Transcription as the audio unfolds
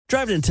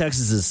Driving in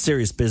Texas is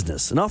serious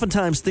business, and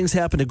oftentimes things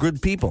happen to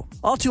good people.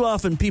 All too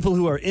often, people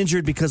who are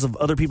injured because of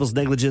other people's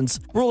negligence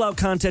rule out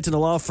contacting a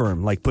law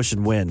firm like Push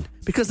and Win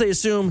because they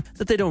assume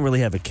that they don't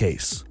really have a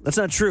case. That's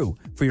not true.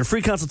 For your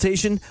free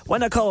consultation, why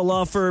not call a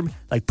law firm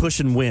like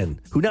Push and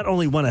Win, who not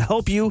only want to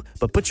help you,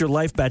 but put your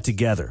life back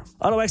together.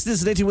 Auto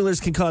accidents and 18-wheelers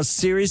can cause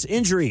serious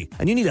injury,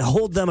 and you need to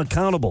hold them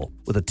accountable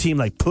with a team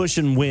like Push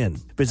and Win.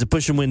 Visit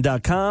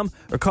pushandwin.com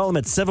or call them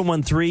at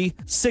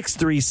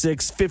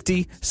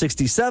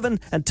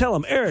 713-636-5067 and tell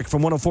them Eric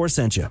from 104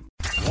 sent you.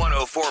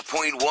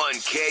 104.1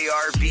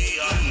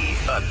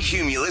 KRBE, a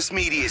Cumulus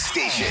media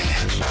station.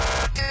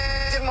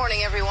 Good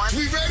morning, everyone.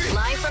 We ready?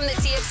 Live from the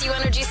TXU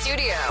Energy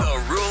Studio.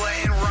 The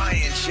Rula and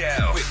Ryan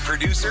Show with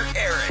producer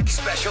Eric,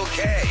 Special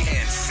K,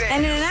 and Sam.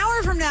 And in an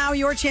hour from now,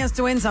 your chance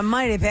to win some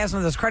money to pay us one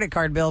of those credit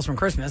card bills from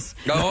Christmas.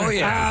 Oh,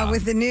 yeah.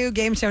 With the new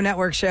Game Show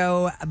Network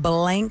show,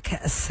 Blank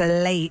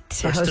Slate,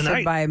 hosted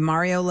tonight. by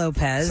Mario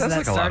Lopez. Sounds that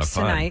like a lot of starts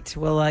fun. tonight.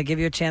 We'll give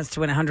you a chance to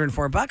win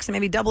 $104 and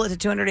maybe double it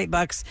to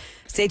 $208.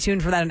 Stay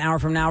tuned for that an hour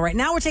from now. Right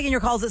now, we're taking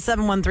your calls at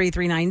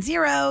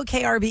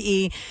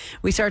 713-390-KRBE.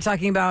 We started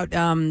talking about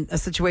a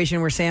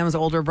situation where Sam's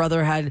older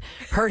brother had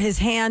hurt his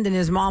hand, and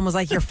his mom was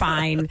like, "You're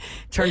fine."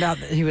 Turned out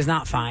that he was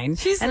not fine.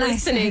 She's And I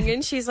listening, said-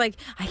 and she's like,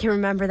 "I can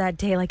remember that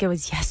day like it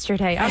was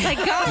yesterday." I was like,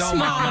 "Gosh, No,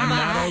 Mom, I'm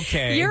not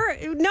okay.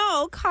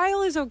 No,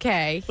 Kyle is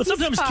okay." But He's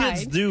sometimes fine.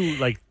 kids do,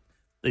 like,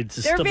 they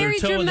just They're stub their very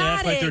toe and they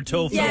act like their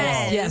toe dramatic.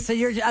 fell off. Yeah, so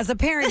you're as a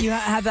parent, you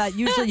have that.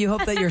 Usually, you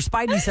hope that your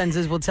spidey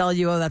senses will tell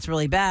you, "Oh, that's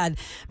really bad."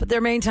 But there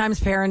are many times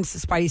parents'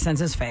 spidey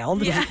senses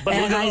failed. Yeah. But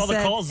and look at I all the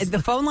said, calls.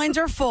 the phone lines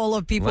are full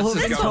of people Let's who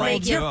have just been go told,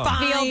 right to "You're them.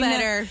 fine." Feel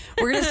better.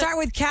 We're going to start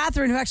with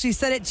Catherine, who actually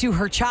said it to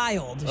her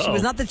child. She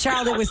was not the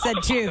child it was said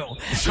to.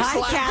 Hi,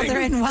 laughing.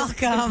 Catherine.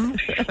 Welcome.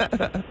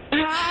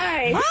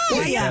 Hi.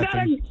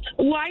 Hi.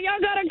 Why y'all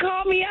gotta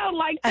call me out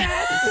like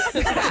that?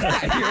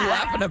 You're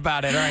laughing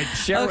about it. All right,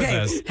 share with Okay.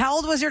 us. How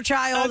old was your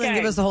child? And Okay.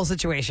 give us the whole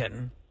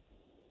situation.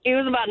 He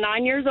was about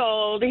 9 years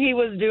old. He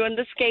was doing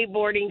the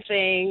skateboarding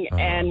thing,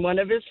 and one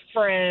of his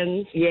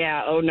friends,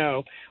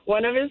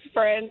 one of his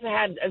friends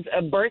had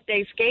a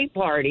birthday skate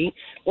party.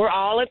 We're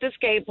all at the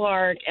skate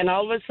park, and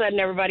all of a sudden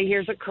everybody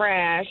hears a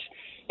crash,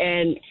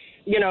 and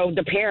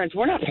the parents,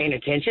 we're not paying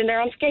attention.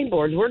 They're on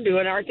skateboards. We're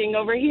doing our thing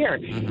over here.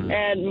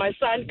 And my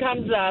son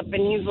comes up,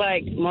 and he's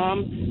like,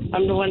 "Mom,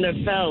 I'm the one that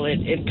fell.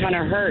 It kind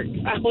of hurts."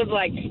 I was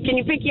like, "Can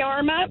you pick your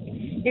arm up?"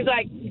 He's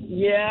like,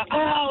 "Yeah."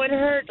 "Oh, it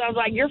hurts." I was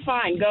like, "You're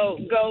fine. Go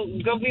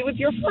be with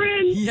your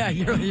friends." Yeah,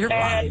 you're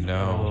fine.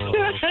 No.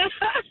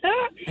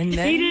 And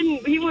then?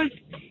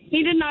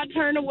 He did not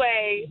turn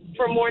away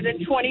for more than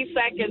 20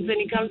 seconds, and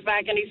he comes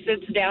back and he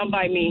sits down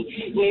by me.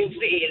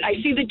 And I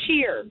see the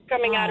tear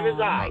coming out of his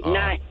eye.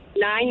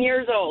 9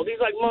 years old. He's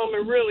like, "Mom,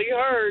 it really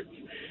hurts."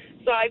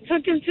 So I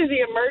took him to the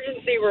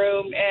emergency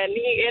room, and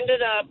he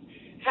ended up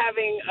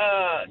having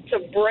to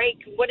break,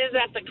 what is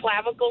that, the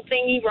clavicle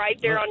thingy right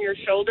there on your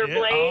shoulder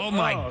blade? Oh,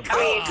 my God.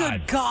 Oh,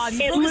 good God.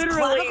 He It broke his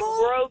literally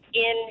clavicle? broke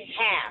in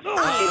half. It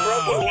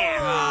broke in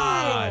half.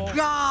 Oh,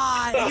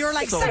 God. And you were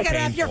like, So "Suck it up.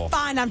 painful. You're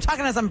fine. I'm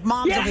talking to some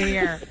moms over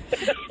here.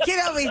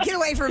 Get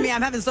away from me.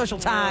 I'm having social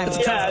time." It's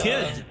a tough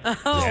kid.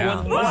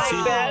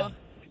 Yeah.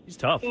 He's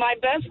tough. My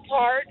best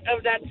part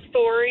of that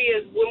story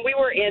is when we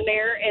were in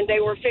there and they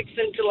were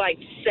fixing to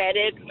set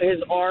it,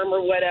 his arm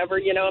or whatever,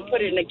 and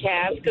put it in a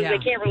cast because they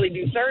can't really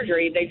do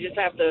surgery. They just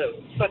have to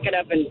suck it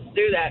up and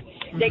do that.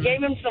 They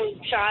gave him a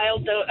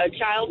child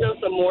dose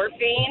of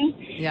morphine.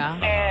 Yeah.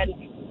 And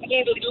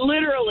he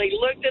literally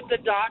looked at the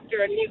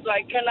doctor and he's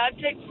like, "Can I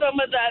take some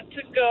of that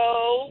to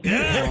go?" Oh,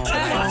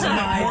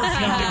 my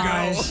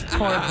gosh.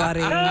 Poor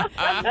buddy.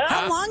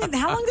 How long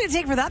did it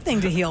take for that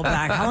thing to heal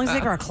back? How long did it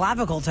take for a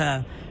clavicle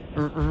to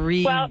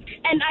Well,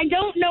 and I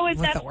don't know if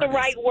What that's the the word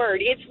right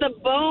word. It's the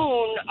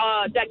bone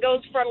that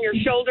goes from your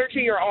shoulder to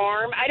your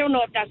arm. I don't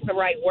know if that's the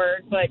right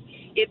word, but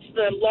it's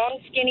the long,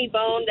 skinny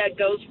bone that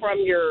goes from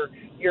your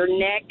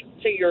neck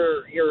to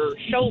your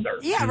shoulder.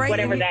 Yeah, right.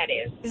 Whatever that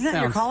is. Isn't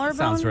that your collarbone?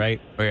 Sounds right.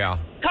 Oh, yeah.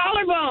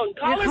 Collarbone.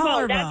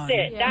 collarbone. That's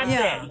it. That's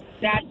Yeah. it.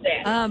 That's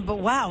it. But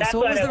wow. That's So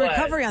what was what the it was.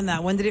 recovery on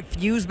that? When did it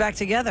fuse back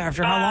together?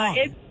 After how long?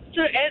 It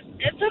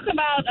took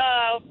about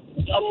a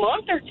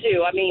month or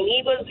two. I mean,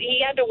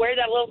 he had to wear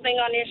that little thing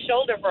on his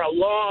shoulder for a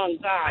long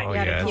time. Oh,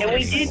 yeah. And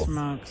we did.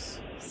 Smokes.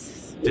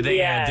 Did they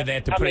Yeah, have to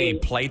I put any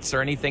mean- plates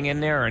or anything in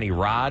there or any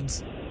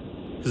rods?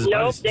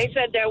 Nope, they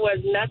said there was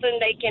nothing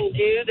they can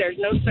do. There's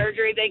no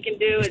surgery they can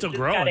do. It's It's still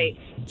just growing. gotta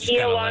Just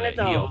heal gotta on let its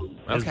it heal. own.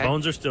 His Okay.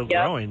 bones are still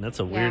Yep. growing. That's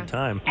a weird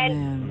time. And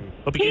Man.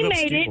 Hope he gave up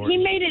made it. skateboarding. He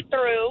made it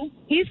through.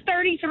 He's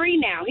 33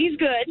 now. He's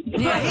good.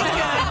 Yeah, he's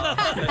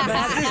good.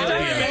 That's his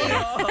story.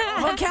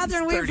 Well,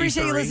 Catherine, we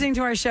appreciate you 33. listening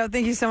to our show.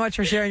 Thank you so much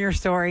for sharing your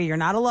story. You're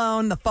not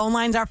alone. The phone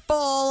lines are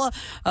full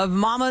of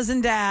mamas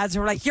and dads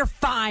who are like, "You're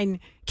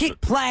fine.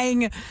 Keep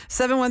playing.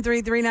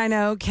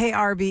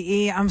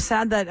 713-390-KRBE. I'm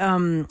sad that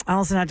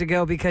Allison had to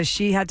go because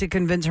she had to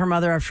convince her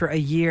mother after a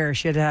year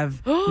she had to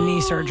have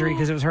knee surgery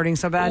because it was hurting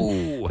so bad.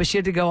 Ooh. But she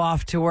had to go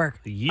off to work.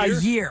 A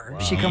year.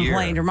 She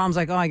complained. Her mom's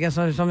like, oh, I guess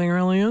something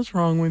really is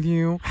wrong with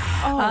you.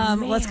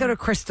 Let's go to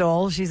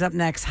Crystal. She's up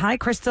next. Hi,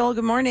 Crystal.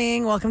 Good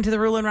morning. Welcome to the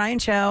Rule and Ryan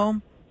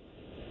Show.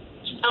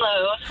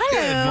 Hello.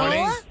 Good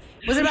morning.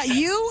 Was it about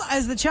you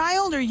as the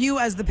child or you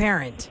as the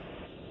parent?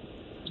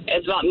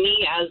 It's about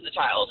me as the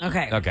child.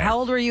 Okay. Okay. How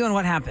old were you and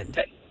what happened?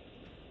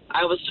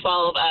 I was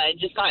 12. I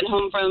just gotten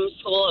home from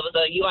school. It was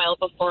a UIL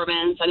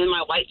performance. I'm in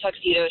my white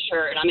tuxedo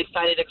shirt, and I'm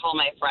excited to call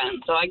my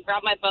friend. So I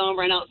grab my phone,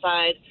 run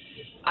outside.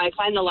 I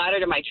climb the ladder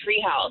to my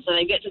treehouse, and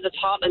I get to the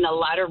top, and the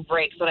ladder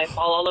breaks, and I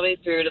fall all the way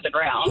through to the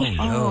ground.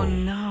 Oh,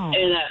 no.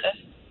 And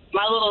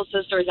my little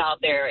sister's out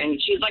there,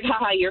 and she's like,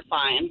 haha, you're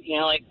fine. You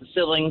know, like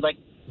siblings, like,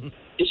 and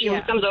she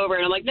comes over,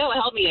 and I'm like, no,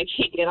 help me. I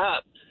can't get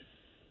up.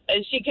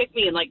 And she kicked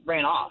me and, like,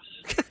 ran off.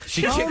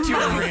 She kicked you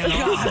and ran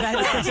off.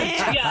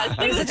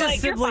 That's such a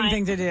sibling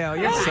thing to do.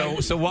 You're fine.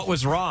 So what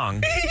was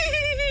wrong?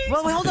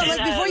 Well, hold on.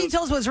 Before you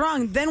tell us what's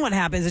wrong, then what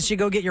happens? Does she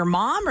go get your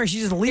mom, or she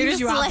just leaves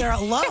you out there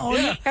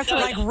alone? After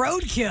like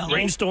roadkill.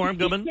 Rainstorm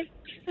coming.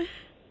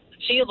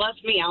 She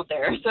left me out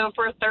there. So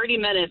for 30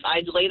 minutes,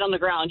 I laid on the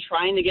ground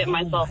trying to get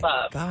myself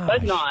up,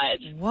 but not.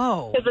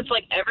 Whoa. Because it's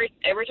like every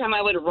time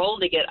I would roll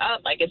to get up,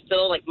 I could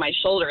feel like my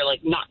shoulder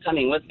like not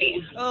coming with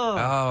me.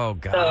 Oh,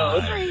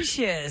 God.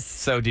 Gracious.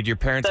 So did your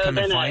parents So come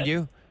and then, find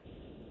you?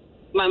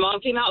 My mom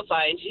came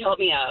outside and she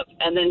helped me up.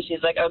 And then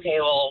she's like, okay,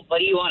 well, what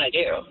do you want to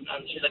do?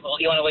 And she's like, well,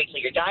 do you want to wait till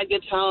your dad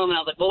gets home? And I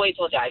was like, we'll wait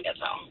till dad gets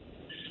home.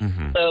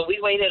 Mm-hmm. So we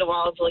waited a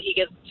while till he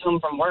gets home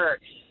from work.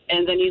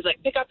 And then he's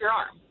like, pick up your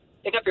arm.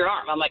 Pick up your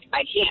arm. I'm like,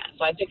 I can't.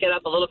 So I pick it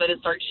up a little bit and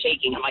start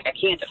shaking. I'm like, I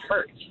can't. It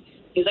hurts.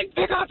 He's like,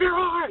 pick up your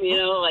arm. You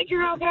know, like,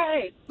 you're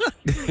okay.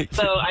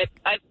 So I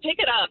pick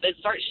it up. It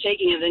starts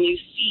shaking. And then you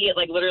see it,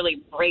 like,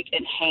 literally break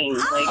and hang.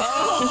 Like,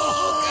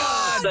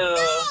 God. So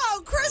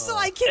No, Crystal,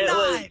 I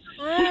cannot.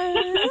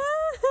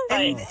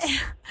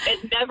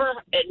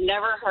 It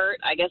never hurt.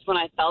 I guess when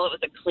I fell, it was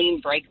a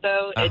clean break,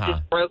 though. It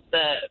just broke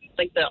the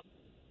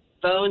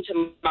bone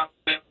to my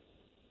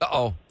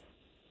Uh-oh.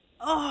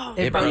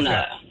 It from broke the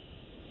up.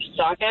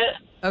 socket.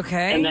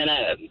 Okay. And then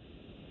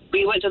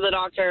we went to the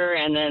doctor,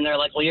 and then they're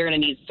like, well, you're going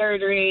to need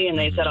surgery. And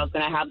they said I was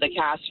going to have the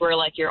cast where,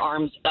 like, your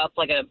arm's up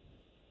like a,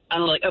 I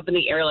don't know, like up in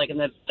the air, like in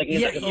the, like,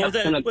 with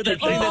that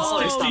thing that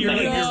sticks to your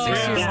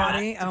leg. your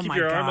body. Oh, Keep my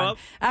your God. arm up.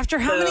 After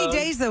how So- many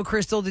days, though,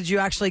 Crystal, did you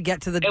actually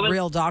get to the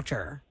real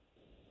doctor?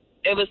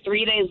 It was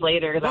 3 days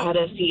later because I had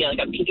to see like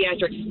a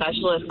pediatric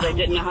specialist because I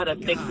didn't know how to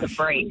fix the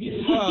break.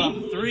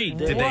 3 days.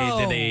 Did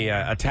they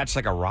attach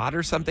like a rod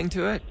or something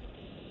to it?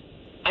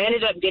 I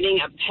ended up getting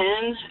a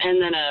pen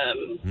and then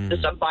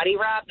just a body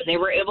wrap, and they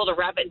were able to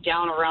wrap it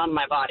down around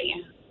my body.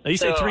 Now, you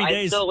said 3 I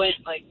days. still went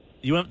like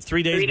You went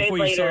 3 days 3 days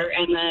before you saw. later,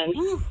 and then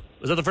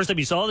Was that the first time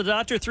you saw the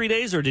doctor? 3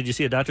 days, or did you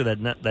see a doctor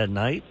that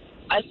night?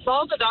 I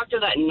saw the doctor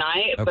that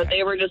night, but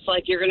they were just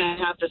like, "You're going to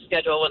have to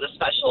schedule with a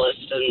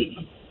specialist,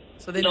 and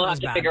So they you'll know have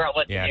it's to bad. figure out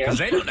what Yeah, to do." because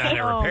they don't know how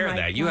to repair my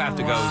that. You have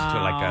to go to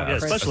like a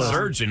specialist.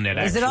 surgeon that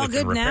Is actually it all can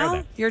good repair now?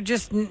 that. You're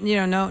just,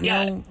 no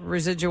Yeah.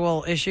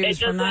 residual issues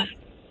from that?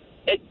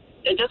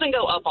 It doesn't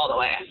go up all the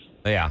way.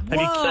 Yeah. Have you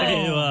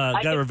I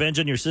got did- revenge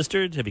on your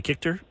sister? Have you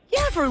kicked her?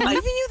 Yeah, for leaving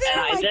you there?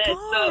 And Oh, I my did. gosh.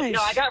 So,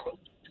 no,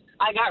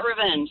 I got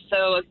revenge.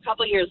 So a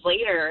couple years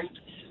later,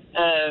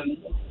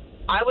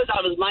 I was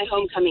out. It was my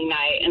homecoming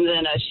night, and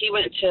then she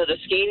went to the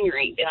skating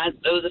rink, and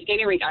it was a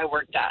skating rink I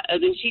worked at.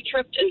 And then she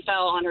tripped and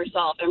fell on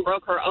herself and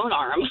broke her own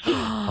arm.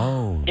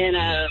 Oh.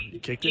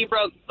 And kicked she it?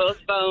 broke both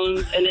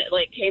bones, and it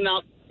like came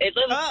out. It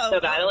wasn't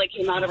so bad. It like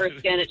came out of her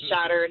skin. It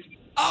shattered.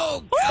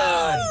 Oh,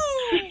 God.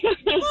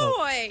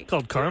 Boy.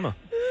 Called karma.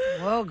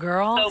 Whoa,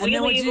 girl. So and we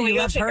then what did leave you do? and we You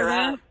go left pick her her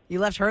there? up. You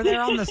left her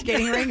there on the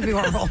skating rink?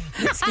 People were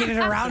skating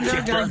around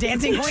her during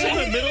Dancing In the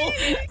Queen? middle?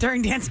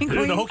 During Dancing Doing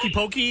Queen? the hokey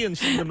pokey and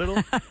she's in the middle?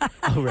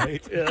 Oh,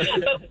 right. Yeah.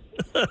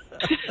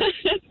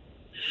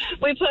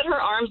 We put her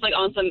arms like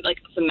on some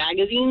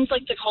magazines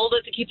like to hold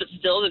it to keep it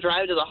still to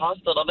drive to the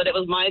hospital, but it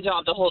was my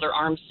job to hold her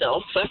arm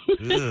still. So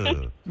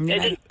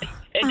Yeah.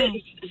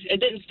 it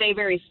didn't stay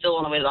very still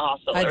on the way to the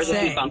hospital. I'd There was a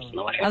say. few bumps in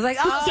the way. I was like,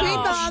 oh, sweet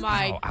Oh, bump.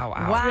 my. Ow,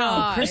 ow. Wow,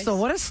 gosh. Crystal,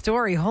 what a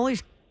story. Holy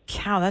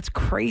cow, that's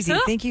crazy.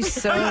 Thank you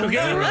so much.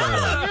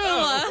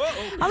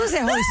 I was going to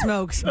say holy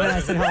smokes, but I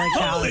said holy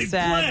cow Holy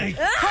instead. blank.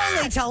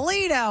 Holy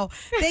Toledo.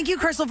 Thank you,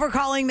 Crystal, for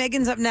calling.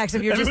 Megan's up next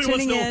if you're just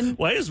Everybody tuning wants to know, in.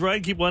 why does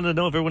Ryan keep wanting to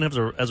know if everyone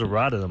has a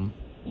rod in them?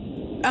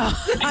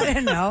 I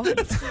didn't know.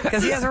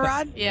 Because he has a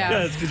rod? Yeah,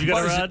 Yeah. it's because you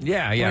got a rod.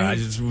 Yeah. I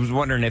just was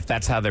wondering if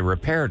that's how they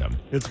repaired them.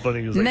 It's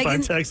funny. He was like, Megan-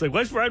 five texts like,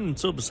 why is Ryan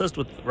so obsessed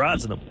with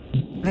rods in them?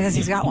 Because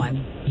he's got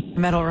one. A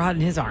metal rod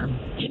in his arm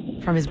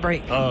from his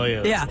break. Oh,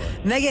 yeah. Yeah.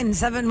 Megan,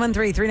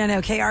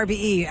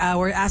 713-390-KRBE.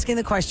 We're asking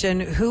the question,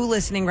 who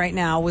listening right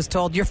now was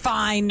told you're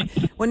fine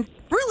when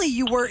really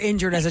you were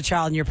injured as a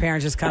child and your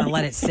parents just kind of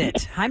let it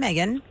sit? Hi,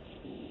 Megan.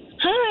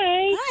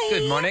 Hi. Hi.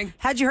 Good morning.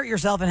 How'd you hurt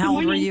yourself and how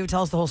old were you?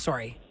 Tell us the whole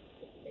story.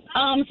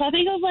 So I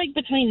think it was like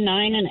between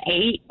 9 and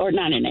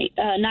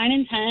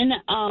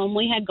 10.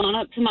 We had gone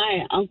up to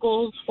my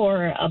uncle's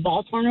for a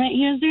ball tournament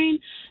he was doing.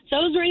 So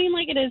it was raining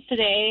like it is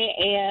today,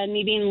 and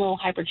me being a little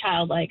hyper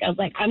childlike, I was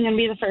like, I'm going to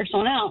be the first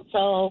one out.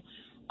 So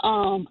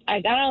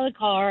I got out of the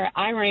car,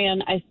 I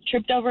ran, I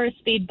tripped over a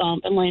speed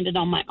bump and landed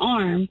on my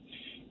arm.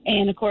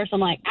 And of course I'm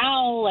like,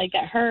 ow, like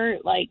that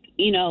hurt, like,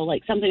 you know,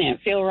 like something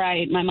didn't feel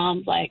right. My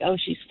mom's like, oh,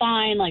 she's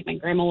fine. Like my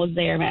grandma was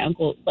there, my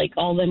uncle, like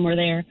all of them were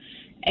there.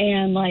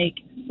 And like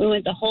we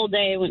went the whole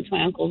day, went to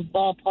my uncle's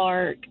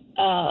ballpark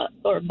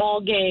or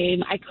ball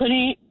game. I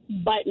couldn't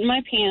button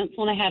my pants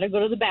when I had to go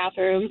to the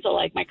bathroom. So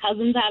like my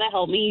cousins had to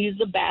help me use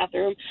the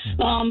bathroom.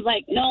 Mom's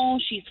like, no,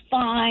 she's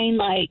fine.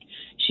 Like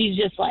she's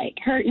just like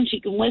hurting.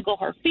 She can wiggle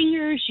her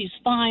fingers. She's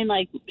fine.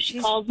 Like she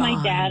calls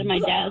my dad, and my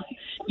dad's,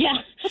 yeah.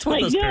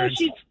 Like, no, parents.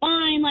 She's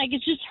fine. Like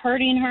it's just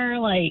hurting her.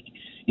 Like,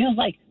 you know,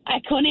 like I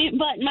couldn't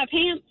button my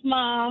pants,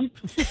 Mom.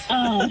 So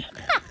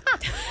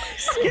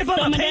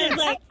my dad's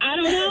like, I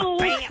don't know.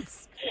 Pants.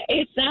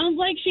 It sounds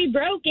like she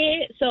broke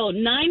it. So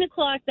 9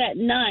 o'clock that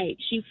night,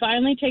 she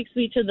finally takes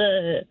me to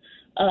the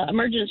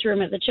emergency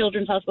room at the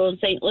Children's Hospital in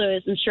St.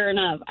 Louis. And sure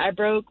enough, I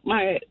broke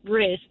my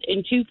wrist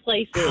in 2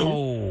 places.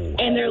 Oh.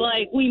 And they're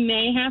like, we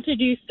may have to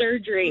do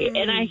surgery.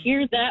 And I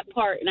hear that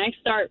part and I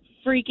start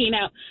freaking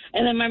out.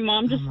 And then my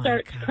mom just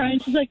starts crying.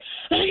 She's like,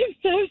 I'm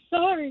so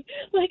sorry.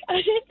 Like, I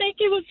didn't think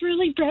it was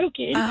really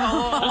broken.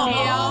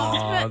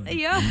 Yeah.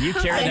 You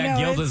carry that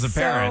guilt as a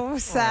parent.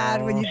 So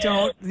sad when you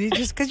don't. You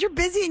just because you're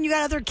busy and you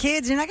got other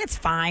kids. You're like, it's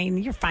fine.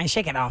 You're fine.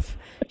 Shake it off.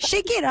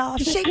 Shake it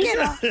off. Shake it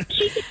off.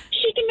 She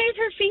can move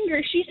her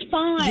finger. She's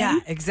fine. Yeah,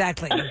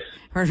 exactly.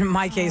 Or in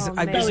my case,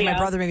 my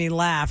brother made me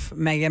laugh,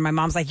 Megan. My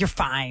mom's like, you're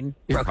fine.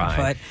 Broken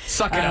foot.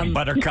 Suck it up,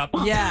 Buttercup.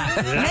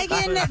 Yeah.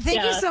 Megan,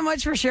 thank you so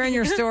much for sharing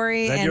your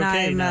story. And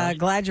I'm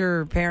glad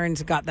your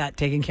parents got that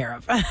taken care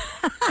of.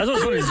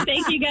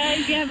 Thank you,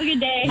 guys. You have a good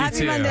day.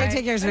 Happy Monday.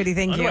 Take care, sweetie.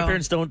 Thank you. My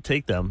parents don't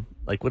take them.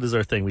 Like, what is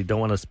our thing? We don't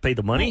want to pay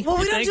the money? Well,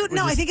 we don't do it.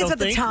 No, I think it's at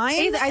the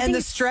time and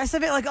the stress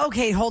of it. Like,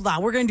 okay, hold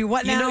on. We're going to do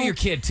what now? You know your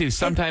kid, too.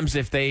 Sometimes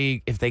if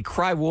they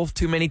cry wolf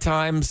too many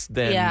times,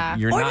 then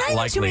you're not likely. Or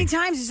not too many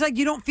times. It's like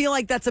you don't feel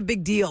like that's a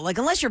big deal. Like,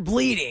 unless you're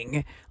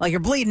bleeding, like you're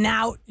bleeding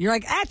out, you're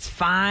like, that's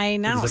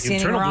fine. I don't see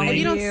anything wrong with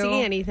you. If you don't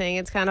see anything,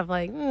 it's kind of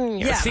like,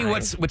 See,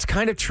 what's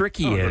kind of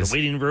tricky is... the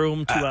waiting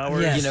room, 2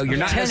 hours. Yes. You know, you're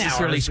not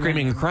necessarily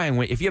screaming and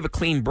crying. If you have a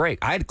clean break,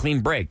 I had a clean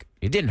break.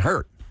 It didn't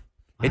hurt.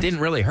 It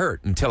didn't really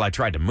hurt until I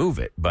tried to move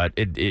it, but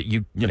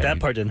you know that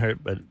part didn't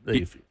hurt. But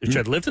if you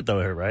tried to lift it, though,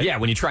 it hurt, right? Yeah,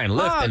 when you try and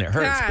lift, then it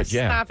hurts. Gosh, but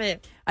yeah, stop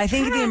it. I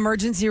think the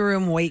emergency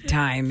room wait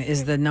time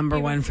is the number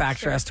one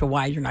factor as to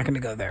why you're not going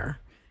to go there.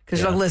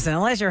 Because listen,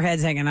 unless your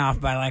head's hanging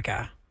off by like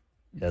a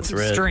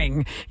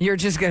string, you're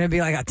just going to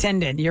be like a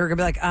tendon. You're going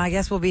to be like, I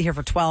guess we'll be here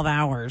for 12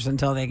 hours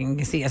until they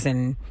can see us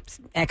in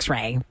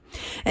X-ray.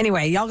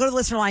 Anyway, y'all go to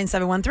listener line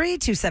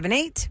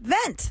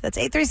 713-278-VENT. That's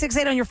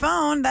 8368 on your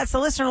phone. That's the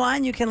listener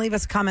line. You can leave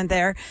us a comment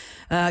there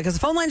because the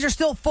phone lines are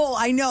still full.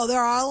 I know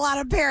there are a lot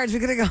of parents. We're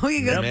going to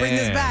bring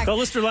this back. Go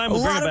listener line.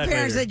 We'll bring it back. A lot of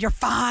parents said you're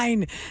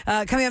fine.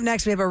 Coming up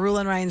next, we have a Rule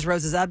and Ryan's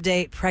Roses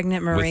update.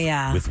 Pregnant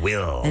Maria with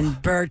Will and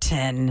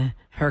Burton.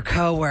 Her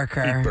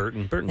co-worker.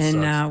 Burton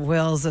and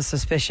Will's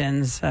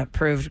suspicions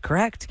proved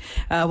correct.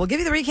 We'll give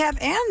you the recap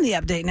and the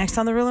update next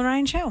on the Rule and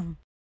Ryan Show.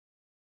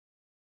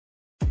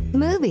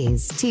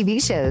 Movies,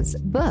 TV shows,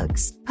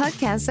 books,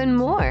 podcasts, and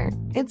more.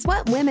 It's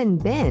What Women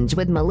Binge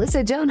with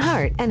Melissa Joan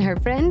Hart and her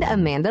friend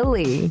Amanda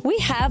Lee. We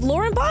have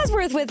Lauren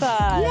Bosworth with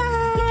us.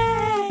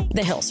 Yay!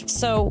 The Hills.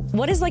 So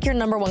what is like your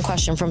number one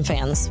question from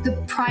fans? The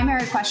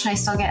primary question I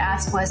still get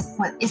asked was,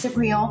 "What is it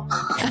real?"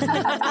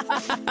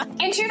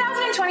 In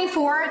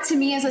 2024, to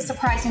me, is a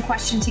surprising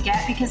question to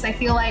get because I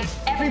feel like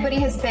everybody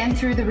has been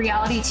through the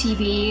reality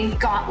TV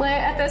gauntlet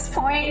at this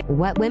point.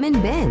 What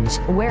Women Binge,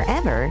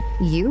 wherever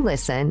you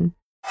listen.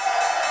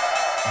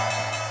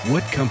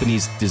 What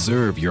companies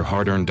deserve your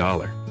hard-earned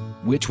dollar?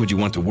 Which would you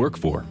want to work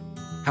for?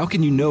 How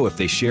can you know if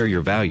they share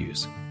your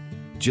values?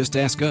 Just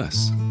ask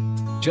us.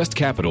 Just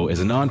Capital is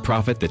a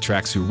nonprofit that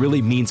tracks who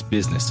really means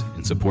business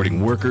in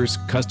supporting workers,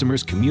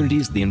 customers,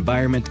 communities, the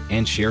environment,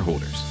 and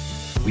shareholders.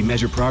 We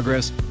measure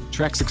progress,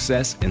 track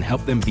success, and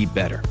help them be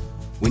better.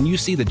 When you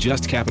see the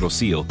Just Capital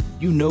seal,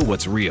 you know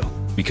what's real,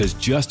 because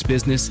just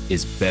business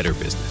is better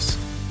business.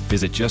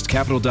 Visit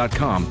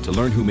justcapital.com to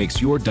learn who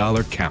makes your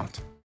dollar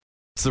count.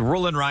 It's the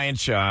Rule and Ryan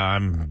Show.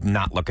 I'm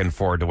not looking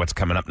forward to what's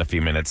coming up in a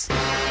few minutes. The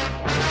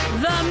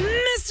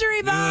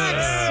Mystery Box.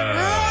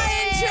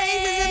 Ryan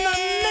Chase is in the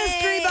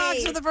Mystery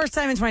Box for the first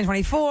time in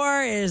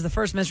 2024. It is the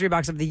first Mystery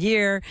Box of the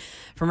year.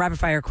 From Rapid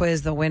Fire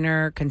Quiz, the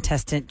winner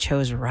contestant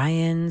chose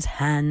Ryan's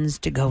hands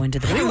to go into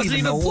the I wasn't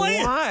even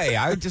playing. Why?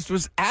 I just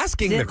was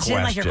asking the questions.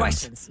 Didn't like your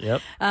questions.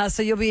 Yep.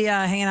 So you'll be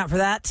hanging out for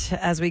that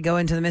as we go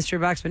into the Mystery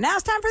Box. But now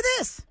it's time for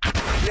this.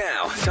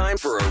 Now, time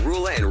for a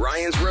Rula and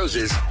Ryan's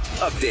Roses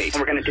update.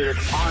 We're going to do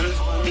this on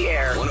the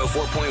air.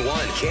 104.1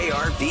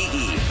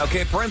 KRBE.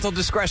 Okay, parental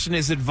discretion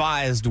is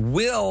advised.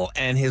 Will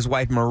and his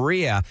wife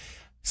Maria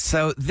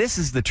So this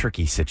is the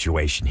tricky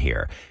situation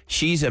here.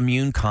 She's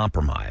immune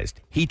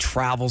compromised. He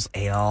travels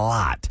a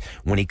lot.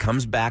 When he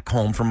comes back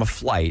home from a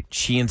flight,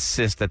 she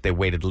insists that they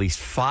wait at least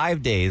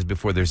 5 days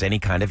before there's any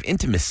kind of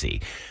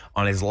intimacy.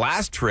 On his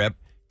last trip,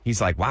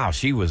 he's like, wow,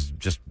 she was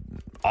just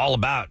all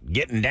about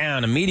getting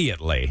down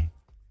immediately.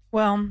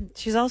 Well,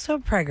 she's also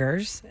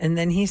preggers, and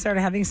then he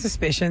started having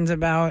suspicions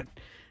about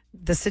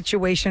the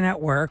situation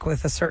at work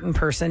with a certain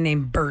person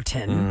named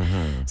Burton.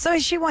 Mm-hmm. So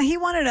he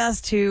wanted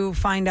us to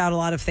find out a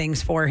lot of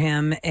things for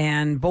him,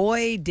 and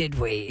boy, did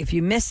we. If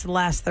you missed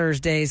last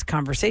Thursday's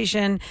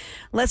conversation,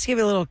 let's give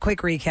you a little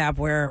quick recap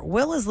where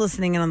Will is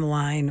listening in on the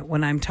line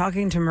when I'm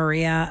talking to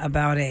Maria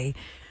about a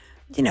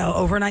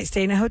overnight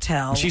stay in a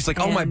hotel. She's like,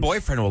 my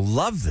boyfriend will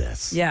love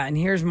this. Yeah, and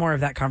here's more of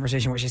that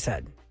conversation, what she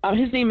said.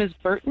 His name is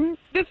Burton.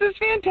 This is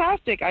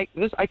fantastic. I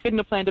couldn't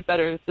have planned it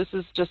better. This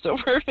is just so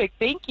perfect.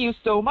 Thank you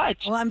so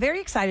much. Well, I'm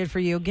very excited for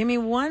you. Give me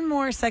one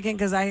more second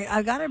because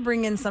I've got to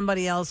bring in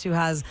somebody else who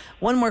has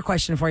one more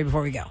question for you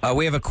before we go.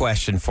 We have a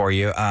question for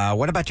you.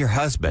 What about your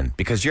husband?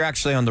 Because you're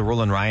actually on the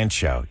Rule and Ryan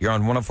show. You're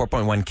on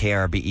 104.1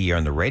 KRBE. You're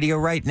on the radio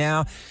right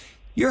now.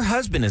 Your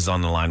husband is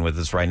on the line with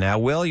us right now.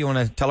 Will, you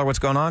want to tell her what's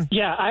going on?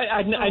 Yeah,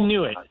 I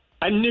knew it.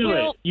 I knew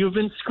it. You've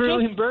been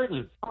screwing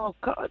Burton. Oh,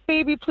 God,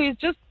 baby, please,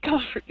 just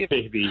forgive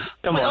me. Baby,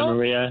 come on,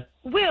 Maria.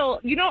 Will,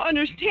 you don't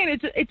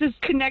understand. It's a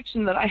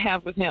connection that I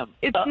have with him.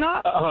 It's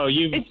not. Oh,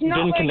 you've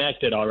been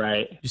connected, all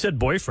right. You said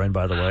boyfriend,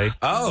 by the way.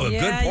 Oh,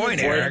 good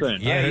point, Eric.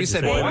 Boyfriend. Yeah, you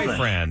said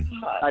boyfriend.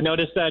 I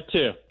noticed that,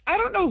 too. I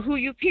don't know who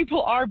you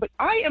people are, but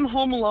I am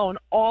home alone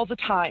all the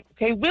time,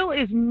 okay? Will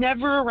is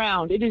never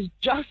around. It is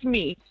just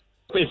me.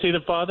 Is he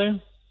the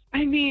father?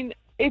 I mean,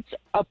 it's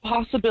a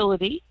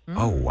possibility.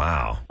 Oh,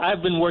 wow.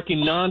 I've been working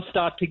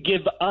nonstop to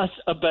give us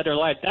a better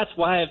life. That's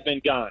why I've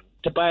been gone,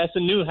 to buy us a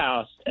new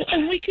house.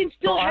 And we can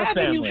still For our have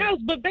a new family. house.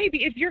 But,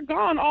 baby, if you're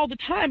gone all the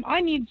time,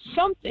 I need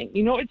something.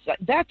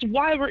 That's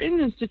why we're in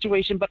this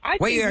situation. But I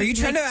Wait, think are you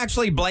trying to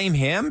actually blame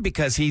him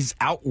because he's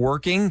out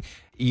working?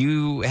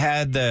 You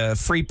had the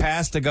free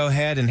pass to go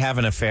ahead and have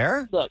an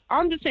affair? Look,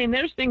 I'm just saying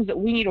there's things that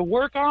we need to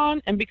work on,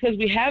 and because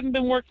we haven't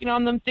been working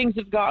on them, things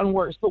have gotten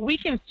worse. But we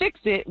can fix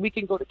it. We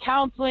can go to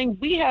counseling.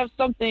 We have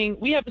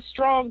a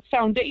strong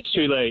foundation.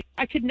 Too late.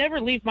 I could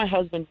never leave my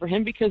husband for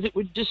him because it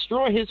would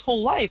destroy his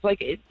whole life.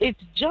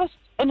 It's just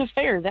an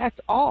affair. That's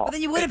all. But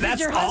then you would have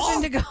picked your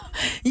husband to go.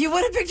 You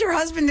would have picked your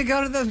husband to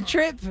go to the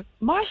trip.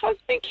 My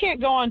husband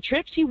can't go on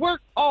trips. He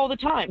works all the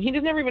time. He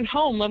was never even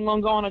home, let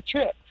alone go on a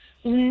trip.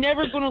 I was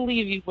never going to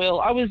leave you,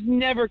 Will. I was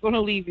never going to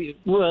leave you.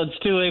 Well, it's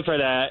too late for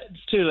that.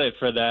 It's too late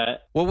for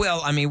that. Well,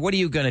 Will, I mean, what are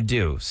you going to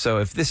do? So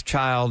if this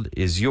child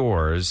is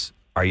yours,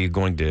 are you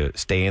going to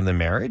stay in the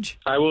marriage?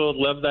 I will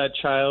love that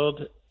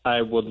child.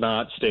 I will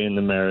not stay in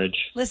the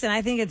marriage. Listen,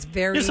 I think it's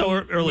very It's so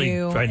early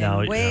new right and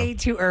now, way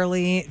too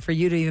early for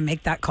you to even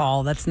make that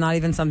call. That's not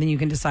even something you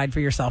can decide for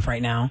yourself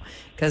right now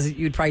because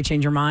you'd probably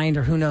change your mind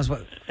or who knows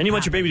what. And you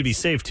want your baby to be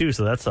safe too,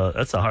 so that's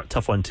a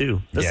tough one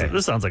too.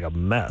 This sounds like a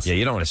mess. Yeah,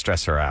 you don't want to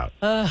stress her out.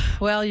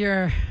 Well,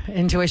 your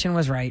intuition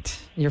was right.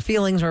 Your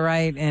feelings were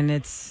right, and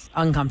it's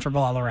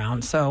uncomfortable all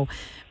around. So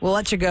we'll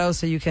let you go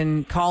so you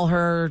can call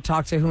her,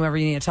 talk to whomever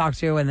you need to talk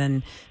to, and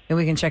then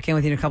we can check in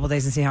with you in a couple of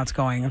days and see how it's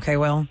going. Okay,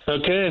 Will?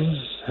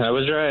 Okay, I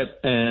was right.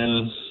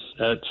 And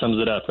that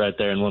sums it up right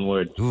there in one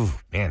word. Ooh,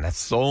 man, that's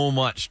so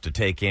much to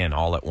take in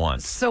all at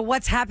once. So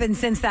what's happened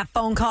since that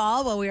phone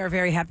call? Well, we are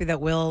very happy that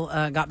Will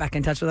got back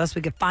in touch with us.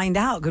 We could find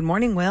out. Good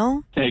morning,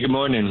 Will. Hey, good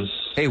morning.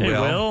 Hey,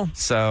 Will.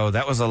 So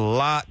that was a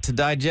lot to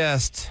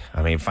digest.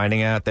 I mean,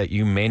 finding out that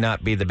you may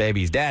not be the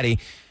baby's daddy.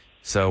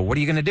 So what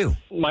are you going to do?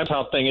 My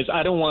top thing is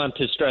I don't want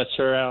to stress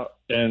her out,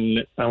 and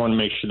I want to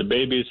make sure the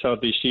baby's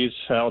healthy, she's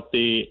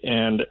healthy,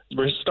 and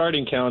we're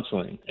starting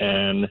counseling,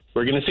 and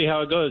we're going to see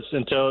how it goes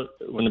until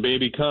when the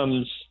baby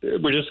comes.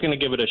 We're just going to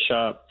give it a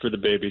shot for the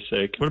baby's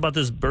sake. What about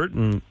this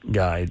Burton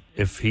guy,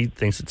 if he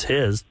thinks it's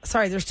his?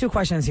 Sorry, there's two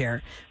questions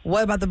here.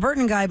 What about the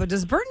Burton guy, but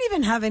does Burton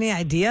even have any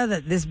idea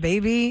that this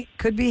baby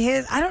could be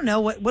his? I don't know.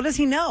 What does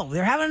he know?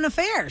 They're having an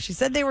affair. She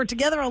said they were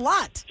together a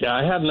lot. Yeah,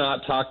 I have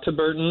not talked to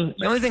Burton.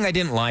 The only thing I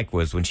didn't like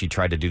was when she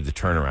tried to do the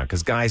turnaround,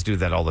 because guys do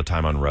that all the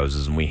time on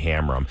roses, and we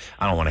hammer them.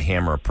 I don't want to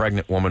hammer a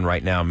pregnant woman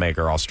right now and make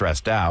her all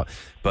stressed out,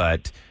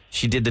 but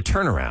she did the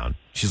turnaround.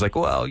 She's like,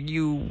 well,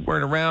 you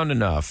weren't around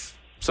enough,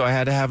 so I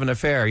had to have an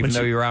affair, even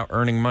though you were out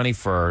earning money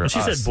for us.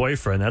 When she said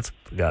boyfriend, that's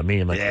what got me.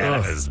 I'm like, yeah,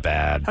 that was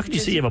bad. How could you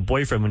say you have a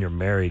boyfriend when you're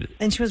married?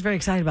 And she was very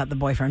excited about the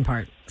boyfriend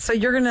part. So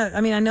you're going to,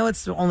 I know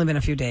it's only been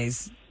a few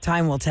days.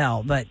 Time will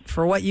tell. But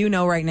for what you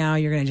know right now,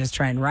 you're going to just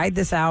try and ride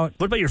this out.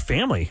 What about your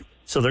family?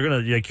 So they're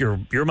going to, like,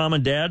 your mom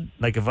and dad,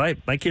 like, if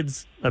my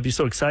kids, I'd be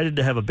so excited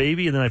to have a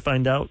baby, and then I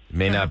find out.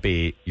 May not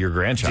be your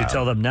grandchild. Did you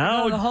tell them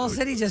now? No, the whole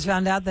city just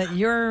found out that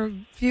your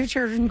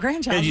future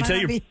grandchild Did you might tell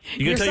not be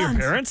you going to tell your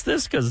parents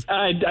this? Because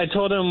I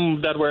told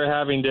them that we're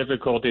having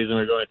difficulties and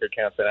we're going through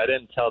counseling. I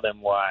didn't tell them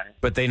why.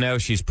 But they know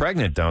she's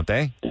pregnant, don't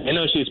they? They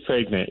know she's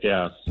pregnant,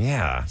 yeah.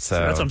 Yeah,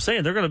 so that's what I'm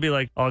saying. They're going to be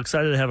like all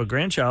excited to have a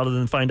grandchild and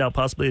then find out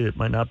possibly it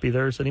might not be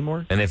theirs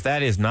anymore. And if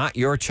that is not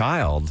your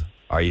child,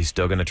 Are you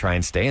still going to try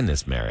and stay in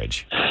this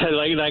marriage?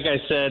 Like I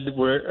said,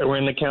 we're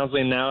in the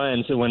counseling now,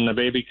 and so when the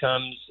baby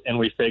comes and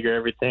we figure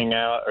everything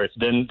out, or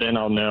then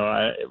I'll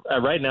know.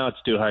 Right now,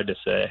 it's too hard to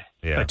say.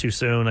 Yeah, too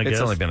soon. I guess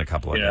it's only been a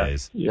couple of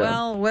days.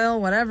 Yeah. Well,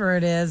 whatever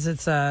it is,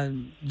 it's a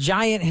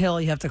giant hill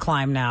you have to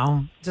climb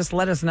now. Just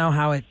let us know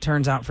how it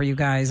turns out for you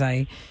guys.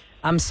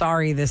 I'm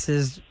sorry this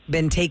has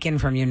been taken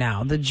from you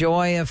now. The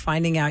joy of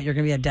finding out you're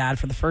going to be a dad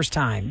for the first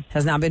time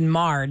has now been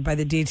marred by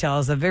the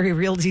details, the very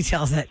real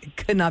details that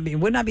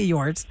would not be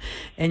yours,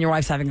 and your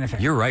wife's having an affair.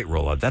 You're right,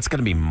 Rolla. That's going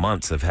to be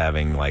months of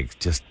having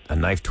just a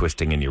knife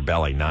twisting in your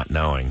belly, not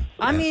knowing.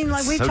 I mean,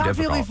 It's we've so talked to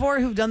people difficult. before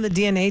who've done the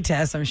DNA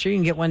test. I'm sure you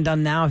can get one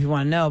done now if you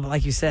want to know. But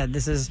like you said,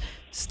 this is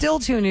still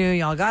too new.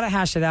 Y'all got to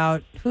hash it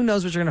out. Who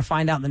knows what you're going to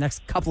find out in the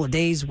next couple of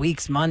days,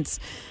 weeks, months.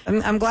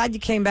 I'm glad you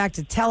came back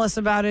to tell us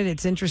about it.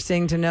 It's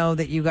interesting to know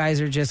that you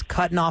guys are just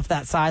cutting off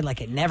that side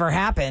like it never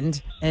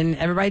happened. And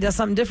everybody does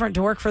something different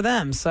to work for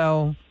them.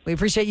 So we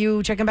appreciate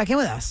you checking back in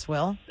with us,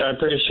 Will. I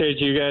appreciate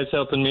you guys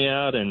helping me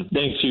out, and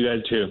thanks you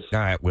guys too. All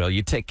right, Will,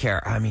 you take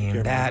care. I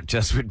mean, that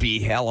just would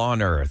be hell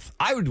on earth.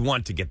 I would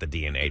want to get the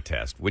DNA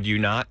test. Would you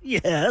not?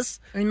 Yes.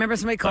 Remember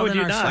somebody called in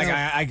our show?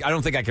 I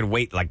don't think I could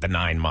wait the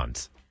 9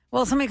 months.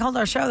 Well, somebody called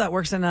our show that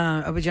works in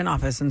a OB-GYN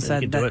office and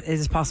said that it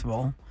is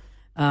possible,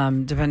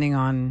 depending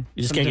on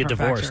You just some can't get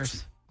different divorced.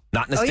 factors.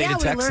 Not in the state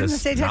of we learned in the Texas.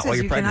 state of Not Texas while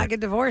you're you cannot pregnant. get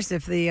divorced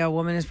if the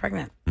woman is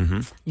pregnant. Mm-hmm.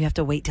 You have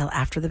to wait till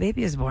after the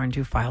baby is born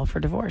to file for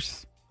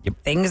divorce. Yep.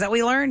 Things that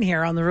we learned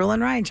here on the Rule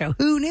and Ryan Show.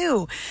 Who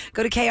knew?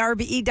 Go to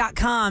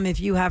krbe.com if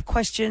you have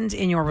questions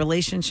in your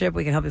relationship.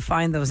 We can help you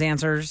find those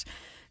answers.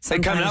 Hey,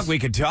 coming up, we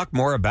could talk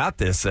more about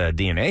this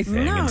DNA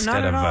thing No,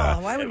 instead not at of.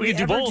 all. Why would we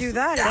can do ever both. do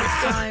that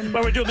next time?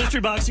 While we're doing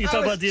mystery box, you can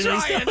talk about DNA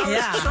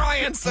stuff.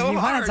 trying so if you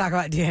want to talk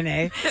about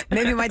DNA,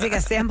 maybe we might take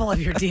a sample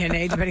of your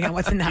DNA depending on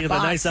what's in that You got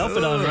box. a nice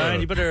outfit on, Ryan.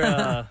 You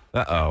better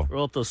Uh-oh.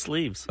 roll up those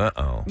sleeves.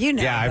 Uh-oh. You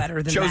know yeah,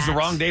 better than I chose that. the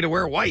wrong day to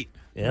wear white.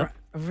 Yeah.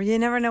 You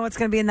never know what's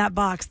going to be in that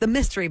box, the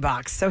mystery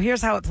box. So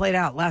here's how it played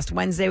out. Last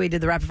Wednesday, we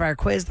did the rapid fire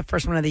quiz, the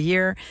first one of the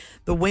year.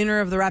 The winner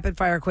of the rapid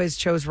fire quiz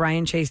chose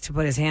Ryan Chase to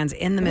put his hands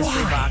in the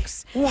mystery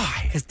box.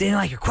 Why? Because they didn't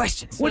like your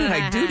questions. What did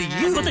I do to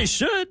you? But they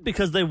should,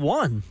 because they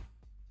won.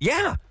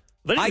 Yeah.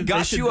 But I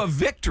got you a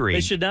victory.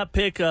 They should not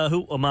pick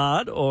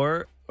Ahmad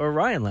or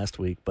Ryan last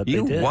week, but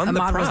You they did. won the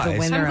Ahmad was the prize.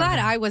 winner. I'm glad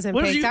I wasn't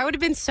What did picked. you- I would have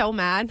been so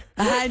mad.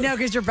 I know,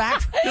 because you're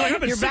back. I've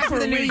been You're sick back for for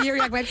the a new week. year. You're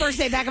like, my first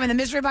day back. I'm in the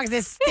mystery box.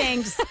 This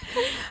stinks.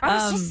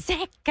 I was just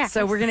sick.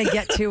 So we're going to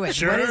get to it.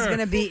 Sure. What is going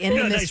to be in You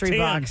the got a nice mystery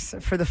tan. box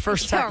for the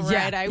first time?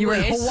 Yeah, right, I you were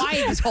in wish. Hawaii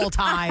this whole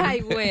time.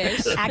 I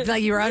wish. Acting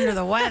like you were under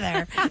the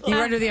weather. You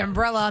were under the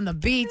umbrella on the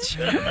beach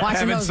watching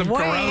Having those some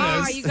waves.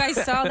 Coronas. Oh, you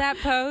guys saw that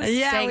post?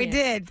 Yeah, Dang we it.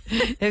 did.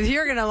 If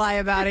you're going to lie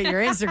about it,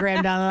 your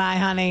Instagram doesn't lie,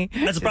 honey.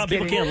 That's the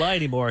problem. People can't lie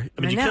anymore.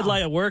 I mean, I you know. could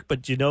lie at work,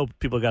 but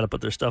people got to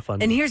put their stuff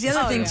on. And here's the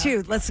other thing,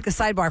 yeah. too. Let's take a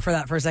sidebar for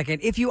that for a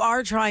second. If you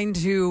are trying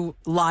to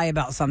lie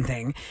about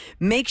something,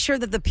 make sure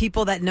that the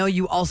people that know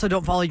you also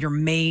don't follow your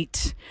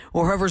mate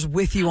or whoever's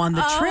with you on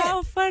the trip.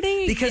 Oh,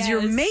 funny. Because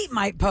your Yes. mate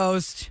might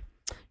post,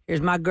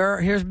 here's my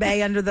girl, here's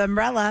Bay under the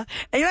umbrella.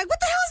 And you're like, what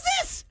the hell is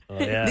this?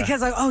 yeah.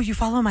 Because like, oh, you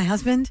follow my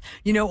husband,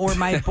 or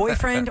my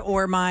boyfriend,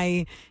 or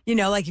my,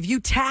 like if you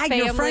tag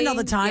your friend all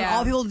the time, yeah.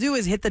 all people do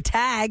is hit the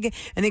tag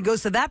and it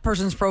goes to that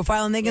person's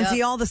profile and they can Yep.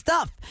 see all the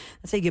stuff.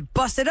 That's how you get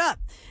busted up.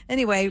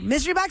 Anyway,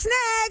 mystery box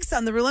next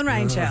on the Rule and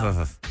Ryan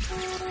Show.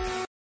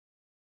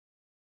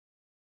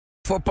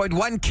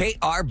 4.1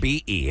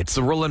 KRBE. It's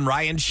the Roll and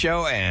Ryan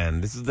Show,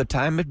 and this is the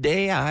time of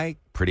day I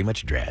pretty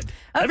much dread.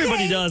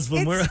 Everybody does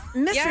when we're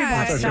mystery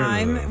Yeah. box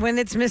time. When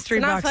it's mystery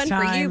It's not box fun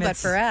time, for you, but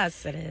it's- for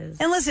us, it is.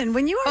 And listen,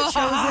 when you are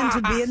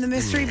chosen to be in the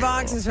mystery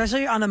box,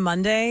 especially on a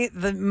Monday,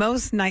 the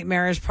most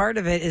nightmarish part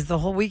of it is the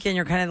whole weekend.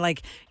 You're kind of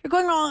like, you're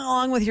going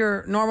along with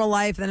your normal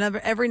life. And then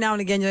every now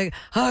and again, you're like,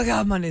 oh,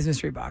 God, Monday's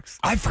mystery box.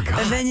 I forgot.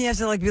 And then you have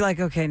to be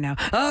like, okay, now,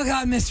 oh,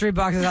 God, mystery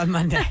box is on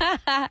Monday.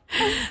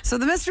 So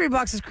the mystery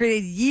box was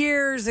created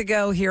years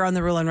ago here on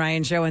the Rule and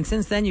Ryan Show. And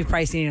since then, you've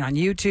probably seen it on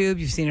YouTube.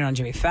 You've seen it on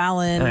Jimmy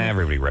Fallon.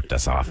 Everybody ripped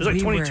us off. It was like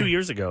We 22 were-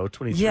 years ago,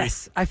 23.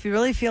 Yes, I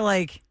really feel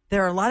like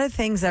there are a lot of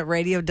things that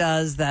radio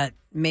does that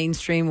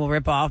mainstream will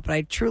rip off, but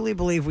I truly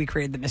believe we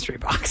created the mystery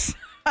box.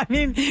 I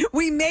mean,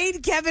 we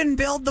made Kevin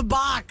build the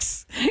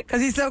box because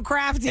he's so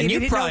crafty And and he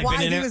you've didn't know probably why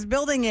been in he it was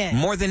building it.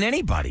 More than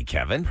anybody,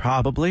 Kevin.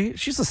 Probably.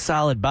 She's a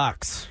solid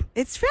box.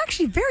 It's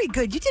actually very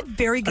good. You did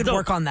very good don't-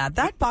 work on that.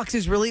 That box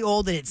is really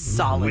old and it's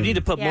solid. We need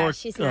to put Yeah, more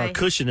she's nice.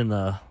 cushion in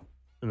the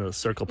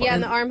circle part. Yeah,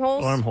 in the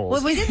armholes? Armholes.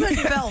 Well, we did put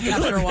felt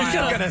after a I've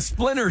while. got a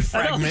splinter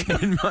fragment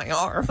in my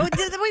arm. But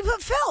we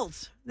put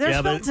felt. There's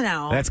Yeah, but felt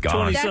now. That's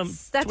gone.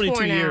 That's 22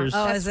 worn years.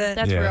 out. Oh, That's, is it?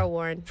 That's Yeah. real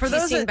worn. For She's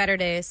those seen that- better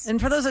days.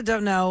 And for those that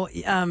don't know,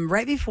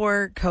 right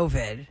before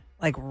COVID,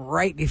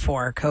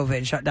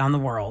 shut down the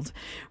world,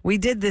 we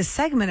did this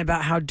segment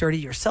about how dirty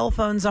your cell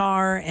phones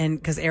are, and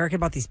because Eric had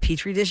bought these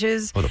Petri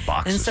dishes. Oh, the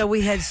boxes. And so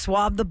we had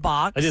swabbed the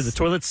box. I did the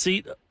toilet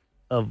seat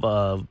of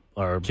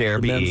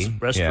KRBE. men's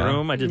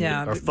restroom. I did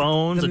our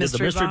phones. I did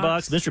the mystery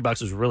box. The mystery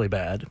box was really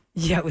bad.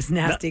 Yeah, it was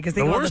nasty because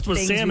the worst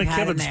was Sam and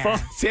Kevin's phone.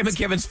 Sam and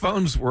Kevin's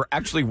phones were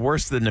actually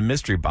worse than the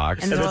mystery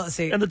box. And the toilet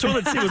seat. And the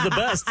toilet seat was the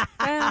best.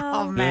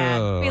 Oh,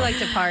 man. We like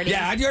to party.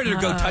 Yeah, I'd rather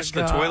go touch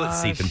the toilet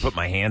seat than put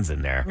my hands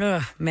in there.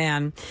 Ugh,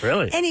 man.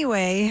 Really?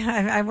 Anyway,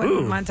 I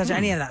wouldn't mind touching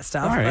any of that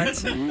stuff. All right. But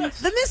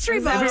the mystery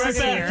box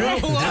is here.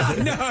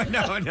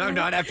 No,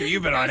 not after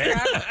you've been on it.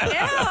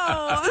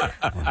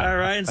 All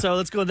right, and so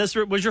let's go.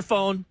 Where's your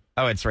phone?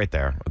 Oh, it's right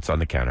there. It's on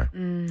the counter.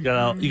 You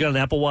got an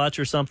Apple Watch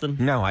or something?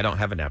 No, I don't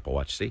have an Apple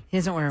Watch. See? He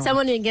doesn't wear one.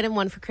 Someone didn't get him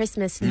one for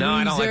Christmas. No,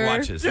 I don't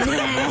like loser. watches. All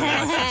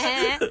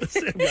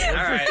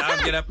right,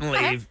 I'll get up and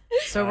leave.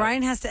 So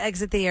Ryan has to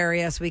exit the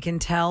area so we can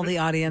tell the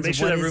audience Make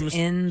sure what that is room's-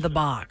 in the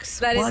box.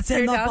 That What's is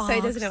in turned the off so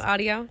he box? doesn't have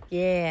audio.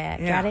 Yeah,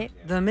 got it.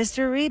 The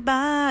mystery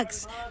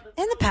box.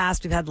 In the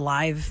past, we've had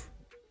live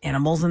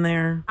animals in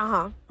there.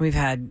 We've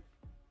had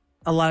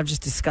a lot of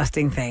just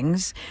disgusting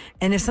things.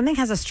 And if something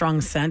has a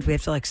strong scent, we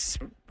have to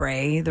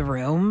spray the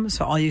room.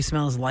 So all you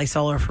smell is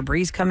Lysol or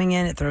Febreze coming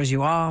in. It throws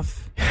you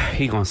off.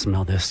 He gonna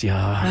smell this,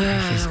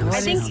 yeah. He's gonna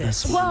I think. smell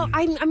this. Well,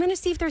 I'm going to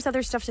see if there's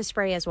other stuff to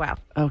spray as well.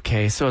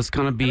 Okay, so it's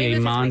gonna be a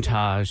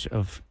montage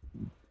of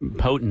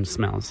potent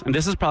smells, and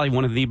this is probably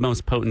one of the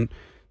most potent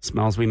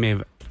smells we may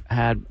have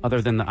had,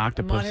 other than the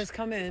octopus. What has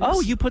come in? Oh,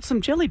 you put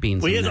some jelly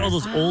beans. We in had there. all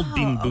those old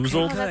Bean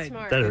Boozled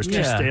that are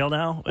too stale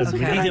now. And we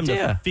Okay. need them to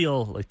idea.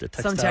 feel like the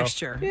textile. Some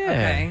texture. Yeah.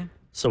 Okay.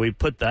 So we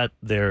put that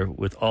there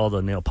with all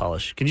the nail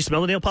polish. Can you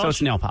smell the nail polish? So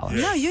it's nail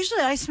polish. No,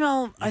 usually I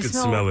smell. I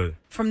smell it.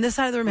 from this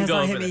side of the room. Has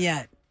not hit me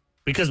yet.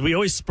 Because we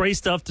always spray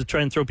stuff to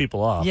try and throw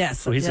people off. Yes,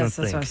 so he's that's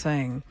gonna what I think. was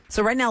saying.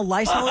 So right now,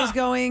 Lysol is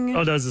going.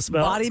 Oh, does it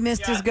smell? Body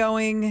mist is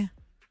going.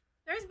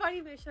 There's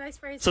body mist. Should I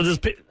spray it? So does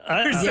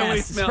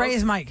Yes, spray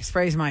his mic.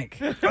 Spray his mic.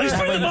 Oh, you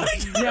spray the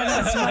mic? Yeah,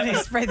 that's funny.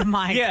 Spray the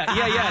mic. Yeah.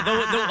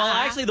 Well,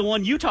 actually, the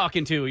one you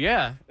talking to,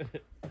 yeah.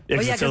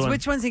 Well, yeah, because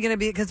which one's he going to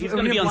be? Because He's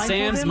going to be on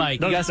Sam's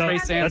mic. You got to spray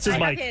Sam's. That's his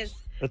mic.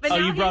 But Oh,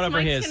 now you brought his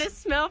over mic's his. gonna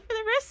smell for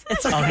the rest of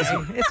It's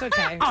okay. It's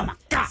okay. Oh my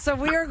God! So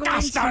we are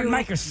going to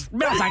maker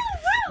smells like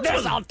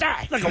this all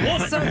day, like a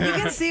woman. So you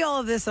can see all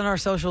of this on our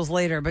socials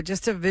later, but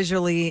just to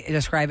visually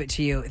describe it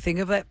to you, think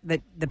of it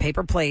the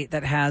paper plate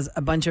that has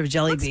a bunch of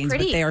jelly beans,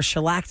 pretty. but they are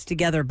shellacked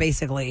together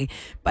basically.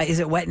 But is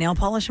it wet nail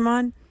polish,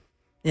 Amon?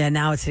 Yeah,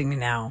 now it's hitting me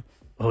now.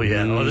 Oh,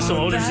 yeah. Oh, there's some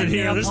odors That in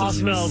here. nail This one polish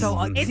is smells. so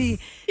ugly. Nail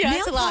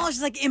it's a lot. polish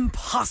is like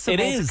impossible It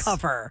is. to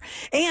cover.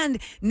 And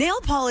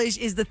nail polish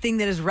is the thing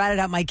that has ratted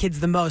out my kids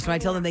the most. When I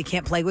tell them they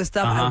can't play with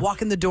stuff, I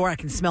walk in the door, I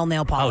can smell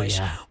nail polish.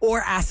 yeah.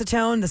 Or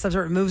acetone, the stuff that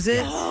removes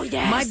it. Oh,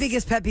 yes. My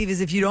biggest pet peeve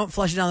is if you don't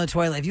flush it down the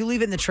toilet. If you leave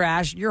it in the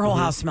trash, your whole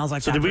house smells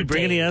like So that. did we for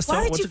bring any days. acetone?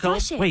 Why would What's you it called?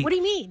 flush it? Wait. What do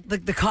you mean?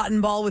 The cotton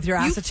ball with your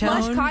You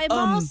acetone. flush cotton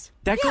balls?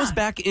 That goes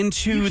back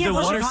into You the can't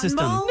flush water a cotton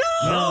system. ball?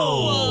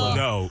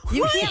 No.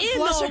 You What can't in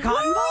flush the a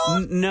cotton ball?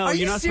 No, Are you're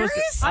you not serious?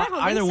 supposed I to.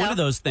 don't Either think one so. of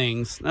those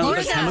things. You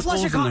there's can't flush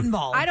a chemicals in cotton the-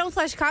 ball. I don't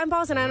flush cotton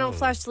balls and I don't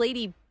flush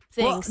lady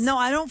Well, things. no,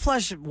 I don't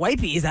flush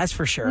wipies, that's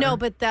for sure. No,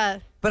 but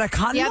But a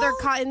cotton the ball? other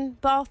cotton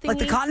ball thing. Like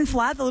the cotton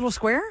flat, the little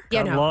square?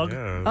 Yeah, Cotton no. log?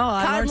 Oh,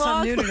 I learned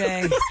something new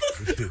today.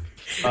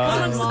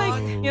 Cotton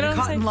log. You know what I'm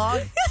Cotton saying?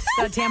 log.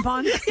 That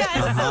tampon?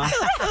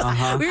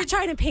 Yes. We were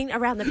trying to paint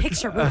around the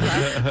picture.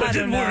 I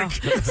don't know.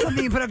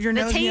 Something you put up your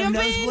nose and you have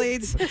tampon?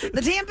 nosebleeds.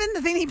 The tampon,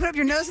 the thing you put up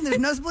your nose and there's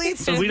nosebleeds.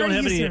 So we don't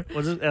have any. Used to-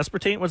 What's it?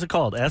 Aspartame? What's it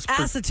called? Acetone.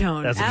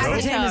 Acetone.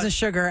 Acetone is a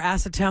sugar.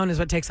 Acetone is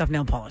what takes off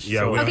nail polish.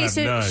 Yeah, we don't Okay, have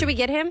so none. should we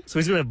get him? So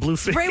he's gonna have blue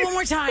face. Spray one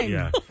more time.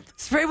 Yeah.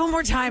 Spray one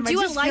more time. Do you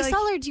I want just feel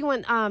Lysol like- or do you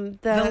want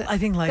I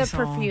think the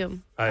Lysol.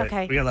 perfume? All right,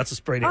 Okay. we got lots of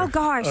spray here. Oh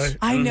gosh. All right.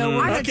 I know.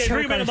 We're gonna Okay, choke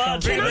bring him in,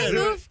 ourselves. Bob. Can Bring I him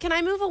in. move? Can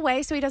I move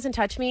away so he doesn't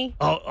touch me?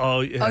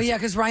 Oh, yes. Oh yeah,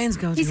 because Ryan's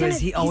going He's to. gonna.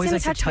 He always he's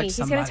likes gonna to touch touch me. He's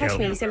somebody. gonna touch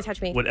me. He's gonna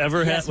touch me.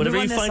 Whatever, Yes, whatever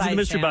move he on this finds in the side,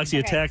 mystery Sam. box, he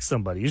Okay. attacks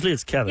somebody. Usually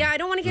it's Kevin. Yeah, I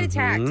don't want to get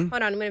attacked. Hold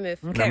on, I'm gonna move.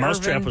 Okay, The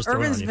mousetrap Irvin. was thrown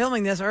Irvin's on you.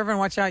 filming this. Irvin,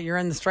 watch out! You're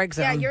in the strike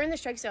zone. Yeah, you're in the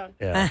strike zone.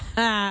 Yeah.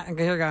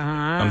 Okay, here we go.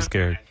 I'm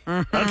scared.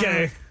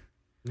 Okay.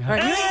 All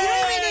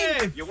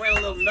right, You went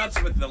a little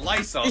nuts with the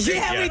Lysol.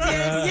 Yeah, we did.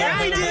 Yeah, Yeah,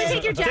 we I'm gonna did.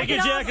 take your jacket, Take your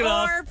jacket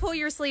off. or pull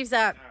your sleeves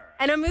up.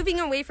 And I'm moving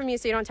away from you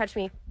so you don't touch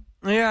me.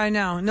 Yeah, I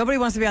know. Nobody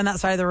wants to be on that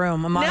side of the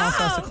room. Amon also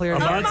has to clear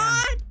it. Amon?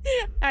 out.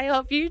 I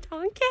hope you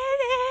don't get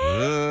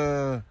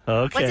it.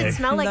 Okay. What's it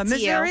smell like The to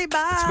you? mystery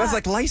box. It smells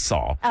like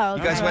Lysol. Oh,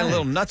 You guys okay. went a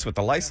little nuts with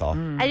the Lysol.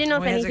 I didn't know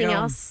if Where's it anything going?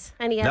 else.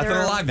 Any Nothing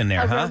other alive in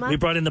there, huh? aroma? We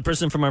brought in the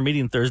person from our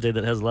meeting Thursday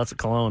that has lots of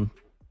cologne.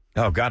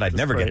 Oh, God, I'd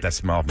never right. get that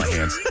smell off my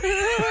hands.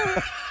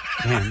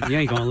 Man, you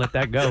ain't gonna let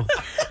that go.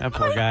 That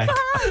poor guy.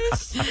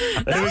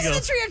 That There we was go.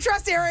 the tree of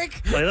trust, Eric.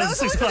 Wait, that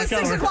that's was the 6 o'clock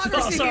hour. 6 o'clock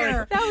Oh, sorry.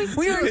 here. That was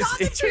We were not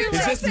the tree of Is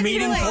trust. this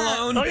meeting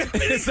cologne? Oh, yeah.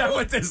 Is that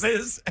what this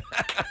is?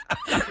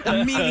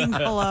 Meeting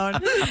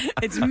cologne.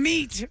 It's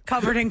meat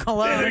covered in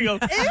cologne. There you go.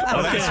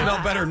 Oh, that Okay.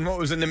 smelled better than what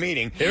was in the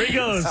meeting. Here he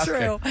goes.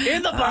 True.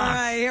 In the box. All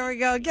right, here we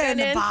go. Get in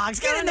the in. box.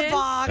 Get in Get the in.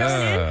 box.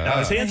 Now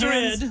his hands are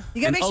in.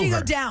 You gotta make sure you go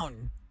over.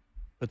 down.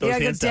 Put You those gotta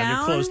go hands down. You're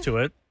down. close to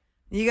it.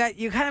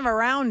 You kind of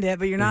around it,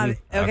 but you're not. Okay,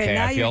 Okay,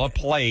 now I feel you're. a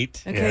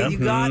plate. Okay, Yeah. you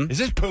got. Is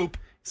this poop?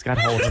 He's got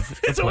hold of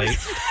the plate.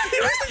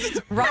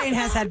 Ryan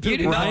has had poop.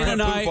 Ryan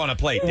and I, poop on a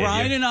plate, did you?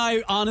 Ryan and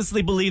I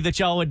honestly believe that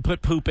y'all would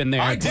put poop in there.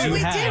 I do. Well, we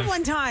did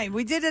one time.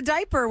 We did a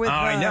diaper with. Oh,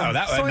 I know. And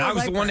I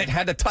was the diaper. one that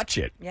had to touch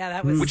it. Yeah,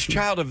 that was. Which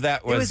child of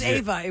that was it?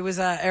 Was Ava. It was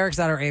Eric's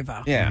daughter,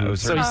 Ava. Yeah, it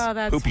was her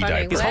that's poopy funny.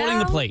 diaper. He's holding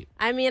the plate.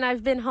 I mean,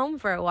 I've been home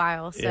for a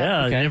while, so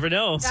Yeah, you never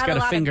know. got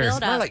a finger. It's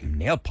more like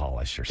nail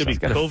polish or Could be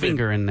something. Got a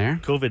finger in there.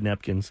 COVID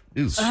napkins.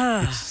 It's,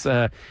 now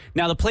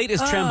the plate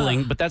is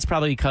trembling, but that's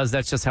probably because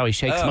that's just how he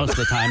shakes most of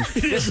the time.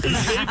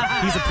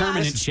 He's a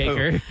permanent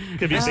shaker.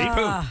 Could be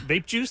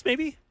vape juice,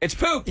 maybe? It's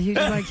poop. You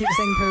just want to keep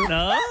saying poop?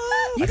 No.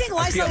 You think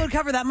Lysol would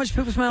cover that much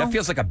poop smell? That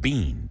feels like a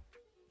bean.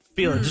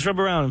 Feel it. Just rub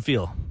around and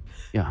feel.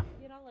 Yeah.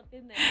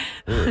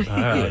 All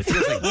right. It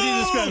feels like, What do you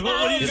describe?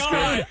 What do you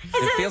describe?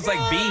 It feels like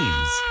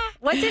beans.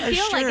 What's it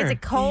feel like? Is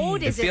it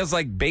cold? It Is feels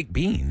like baked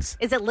beans.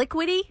 Is it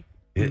liquidy?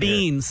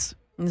 Beans.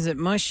 Is it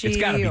mushy? It's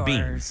got to be or-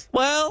 beans.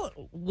 Well,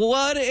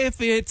 what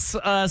if it's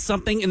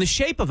something in the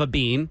shape of a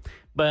bean,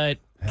 but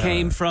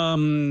came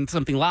from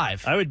something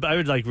live? I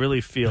would like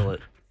really feel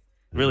it.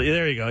 Really,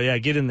 there you go. Yeah,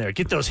 get in there.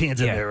 Get those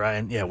hands in there,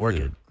 Ryan. Yeah, work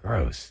it.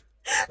 Gross.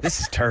 This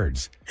is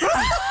turds.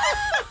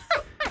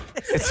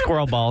 It's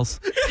squirrel balls.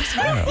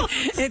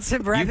 It's a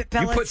rabbit You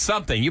pellets. put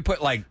something. You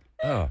put like.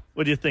 Oh,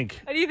 what do you think?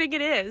 What do you think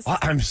it is? Well,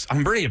 I'm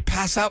ready to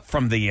pass out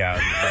from the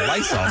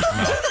Lysol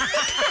smell.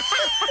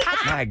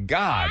 My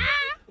God.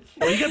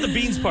 Well, you got the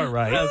beans part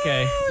right.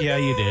 Okay. Yeah,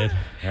 you did.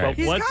 But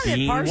He's what got it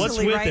beans? partially What's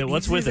with right. it?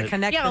 What's He with needs to it?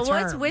 connect Yeah, the what's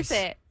terms. with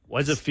it? What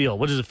does it feel?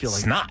 What does it feel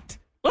like? Snot.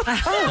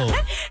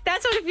 Oh.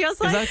 That's what it feels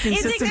like. that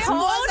consistent? Is it Mom cold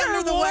was or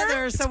under the warm?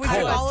 weather, so we took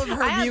cold. all of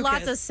her I had mucus.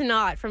 lots of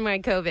snot from my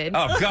COVID.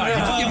 Oh God!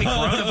 Did you give me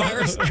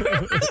coronavirus?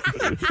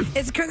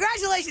 It's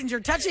congratulations, you're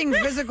touching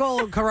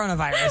physical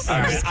coronavirus. All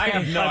right, I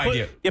have no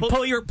idea. You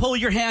pull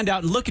your hand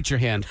out and look at your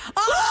hand.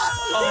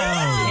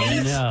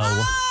 Oh, no.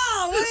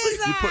 Oh, what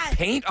is You put that?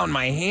 paint on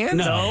my hands?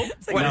 No.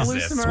 What a is blue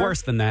this? It's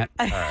worse than that.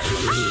 What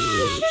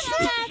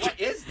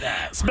is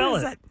that? Smell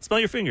is it. that? Smell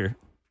your finger.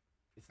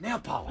 It's nail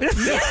polish.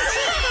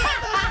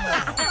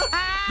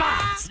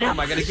 How am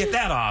I going to get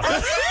that off?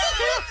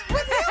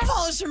 With nail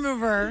polish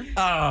remover.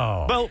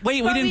 Oh. Well,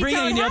 wait, we didn't bring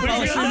any nail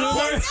polish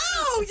remover.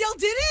 No, y'all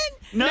didn't?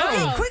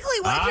 No. Quickly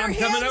wipe your I'm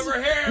hands. coming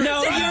over here.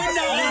 No, you're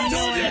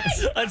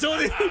not. I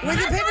told you. With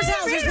your paper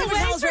towels. There's paper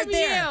towels right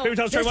there. Paper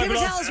towels, There's try to paper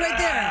wipe it off. towels right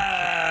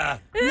there.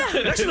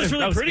 Actually, it's That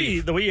really was pretty me.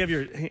 the way you have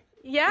your.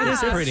 Yeah. It is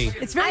pretty.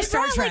 It's very I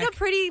Star brought Trek. like a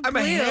pretty I'm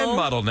blue. a hand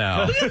muddle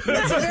now. It's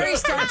very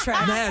Star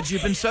Trek. Madge,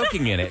 you've been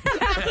soaking in it.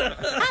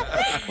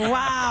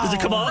 Wow. Does it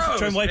come off?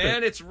 Try and wipe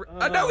man. it. It's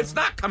no, it's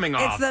not coming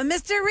It's off. the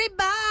mystery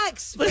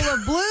box full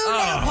of blue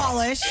nail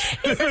polish.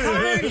 It's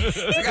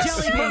covered I got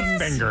jelly Smurf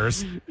beans.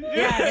 fingers.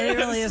 Yeah, it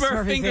really is Smurf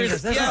Smurfy fingers,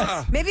 fingers. That's yeah.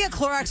 right. Maybe a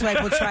Clorox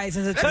wipe will try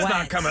since it's That's wet.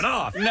 not coming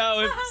off.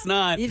 No, it's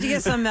not. You have to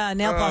get some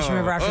nail polish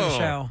remover after the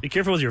show. Be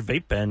careful with your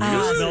vape pen. You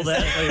gonna smell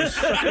that? While you're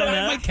sucking on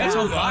that? might catch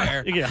on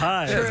fire. You get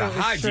high. It's a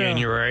high true.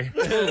 January.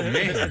 Oh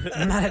man.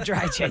 Not a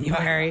dry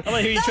January. I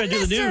want to hear you try to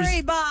do the mystery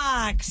news.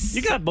 box.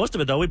 You got most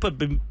of it though. We put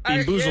Bean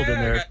Boozled in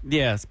there.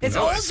 Yes. It's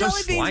Oh, old it's so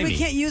jelly beans we slimy.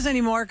 can't use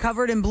anymore,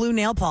 covered in blue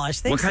nail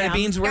polish. Thanks, What kind of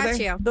Sam. beans were Got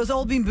they? you. Those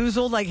old Bean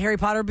Boozled, like Harry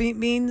Potter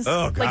beans.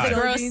 Oh God. Like the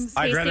Jelly gross beans.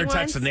 I'd rather tasting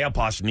touch ones? the nail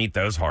polish than eat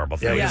those horrible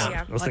things.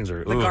 Yeah. Those things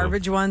are. The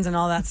garbage ones and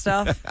all that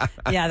stuff.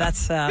 Yeah, that's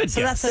so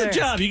that's Good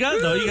job. You got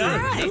it though. You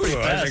got it. Ooh,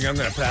 I think I'm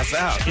going to pass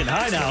out. Getting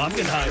high now. I'm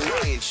getting high. The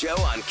Ryan Show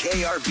on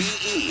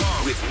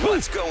KRBE with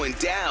what's going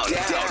down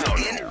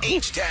in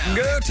H-Town.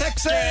 Go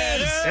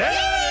Texans!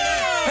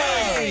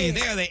 Hey,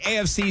 they're the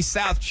AFC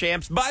South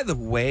champs. By the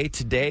way,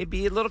 today,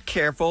 be a little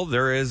careful.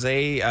 There is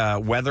a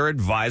weather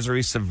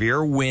advisory,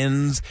 severe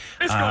winds.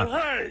 It's going to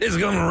rain. It's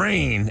going to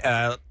rain.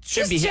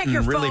 Should Just be check hitting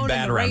your really phone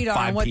bad and the around radar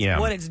 5 on p.m.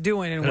 what it's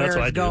doing and Yeah, that's where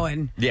what I it's do.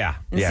 going. Yeah,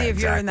 And yeah, see if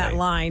you're in that exactly.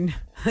 line.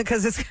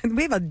 Because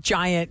we have a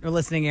giant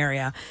listening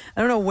area.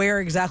 I don't know where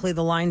exactly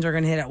the lines are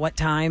going to hit at what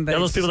time. But Yeah,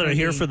 those it's people that are gonna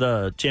here be- for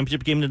the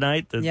championship game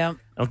tonight. Yep. I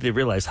don't think they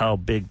realize how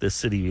big this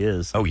city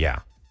is. Oh, yeah.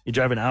 You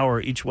drive an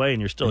hour each way,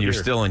 and you're still You're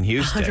here. still in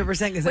Houston. 100%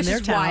 because in Which their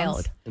is towns,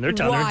 wild. In their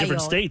town, they're in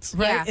different Wild. states.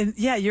 right? Yeah. And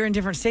yeah, you're in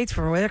different states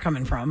from where they're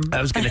coming from.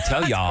 I was going to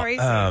tell That's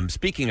crazy. y'all,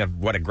 speaking of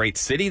what a great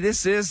city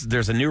this is,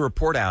 there's a new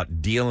report out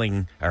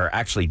detailing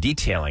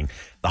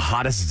the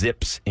hottest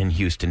zips in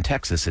Houston,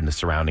 Texas, and the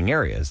surrounding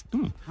areas.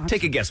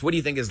 Take a guess. What do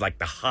you think is like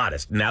the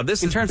hottest? Now,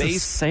 this In is terms of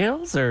based.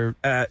 sales or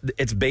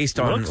It's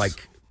based on Looks?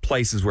 like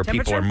places where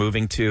people Temperature? are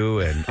moving to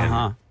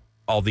and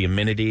all the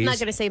amenities. I'm not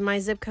going to say my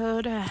zip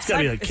code. It's got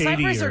to be like Katie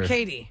Cypress or or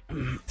Katie?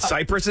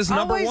 Cypress is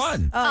number Always-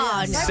 one. Oh,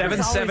 yeah. Cypress always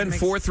makes-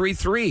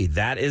 77433.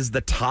 That is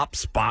the top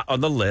spot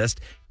on the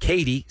list.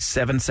 Katie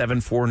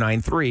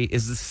 77493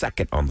 is the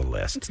second on the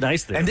list. It's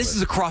nice there. And this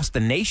is across the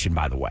nation,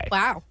 by the way.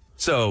 Wow.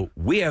 So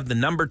we have the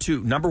number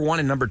one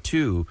and number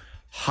two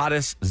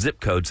hottest zip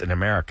codes in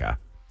America.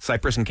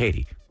 Cypress and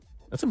Katy.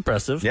 That's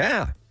impressive.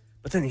 Yeah.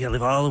 But then you got to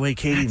live all the way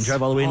Katy and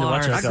drive all the way in to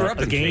watch I grew up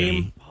a in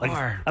game. Katy. Like,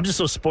 I'm just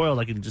so spoiled.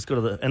 I can just go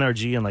to the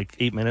NRG in like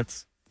 8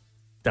 minutes,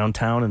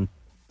 downtown in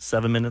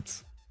 7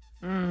 minutes.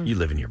 You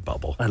live in your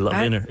bubble. I love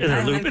Interloop. You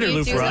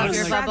Interloop do love rocks.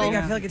 your bubble.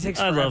 I feel like it takes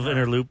I love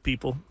forever. Interloop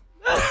people.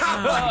 Oh,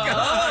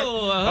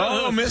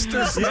 Oh,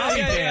 Mr.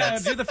 Snobby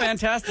Pants. Do the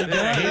fantastic.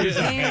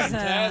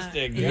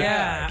 Fantastic.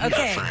 Yeah.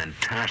 Okay.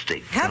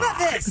 Fantastic. How about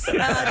this?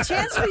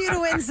 Chance for you to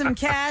win some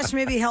cash,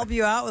 maybe help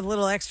you out with a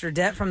little extra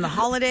debt from the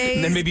holidays.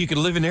 And then maybe you could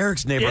live in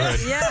Eric's neighborhood.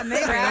 Yeah,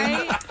 maybe.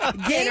 Right?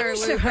 Game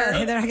show.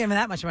 They're not giving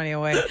that much money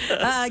away.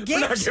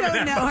 Game Show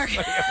Network.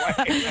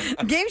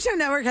 Game Show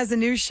Network has a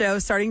new show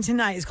starting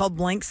tonight. It's called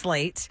Blank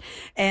Slate,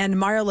 and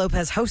Mario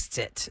Lopez hosts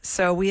it.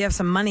 So we have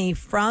some money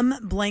from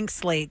Blank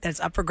Slate that's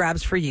up for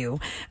grabs for you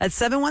at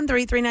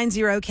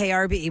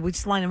 713-390-KRBE. We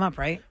just line them up,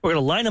 right? We're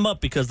going to line them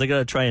up because they got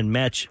to try and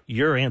match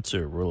your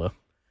answer, Rula.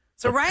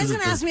 So Ryan's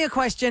going to ask me a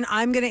question.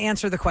 I'm going to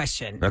answer the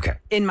question. Okay.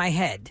 In my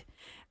head.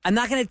 I'm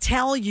not going to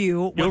tell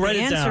you what the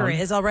answer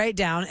is. I'll write it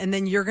down, and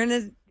then you're going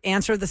to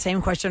answer the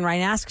same question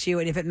Ryan asks you.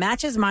 And if it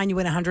matches mine, you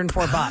win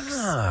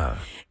 $104.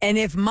 And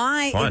if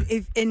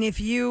if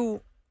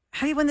you,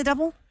 how do you win the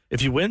double?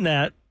 If you win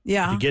that,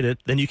 if you get it,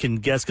 then you can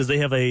guess because they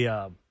have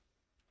a,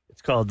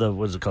 it's called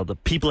the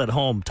People at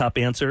Home Top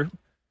Answer.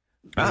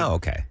 Oh,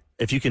 okay.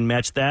 If you can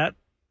match that,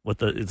 say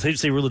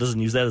Rula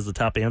doesn't use that as the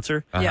top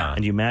answer,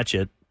 and you match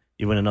it,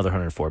 you win another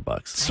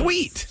 $104.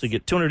 Sweet. So you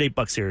get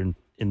 $208 here in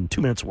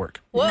 2 minutes of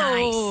work. Whoa.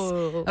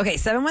 Nice. Okay,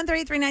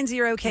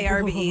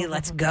 713-390-KRBE.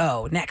 Let's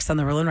go. Next on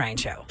the Rula and Ryan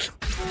Show.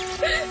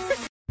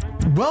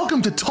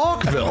 Welcome to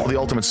Talkville, the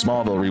ultimate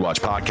Smallville rewatch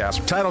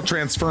podcast. Title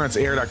Transference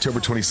aired October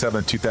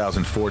 27,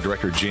 2004.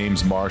 Director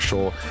James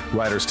Marshall,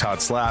 writers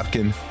Todd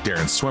Slavkin,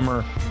 Darren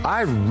Swimmer.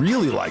 I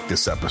really like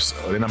this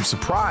episode, and I'm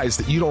surprised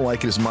that you don't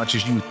like it as much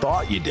as you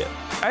thought you did.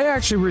 I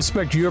actually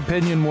respect your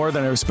opinion more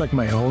than I respect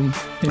my own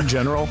in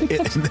general.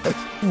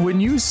 When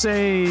you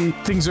say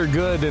things are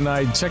good and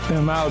I check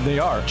them out, they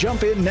are.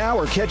 Jump in now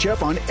or catch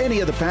up on any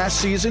of the past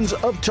seasons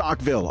of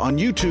Talkville on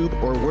YouTube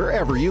or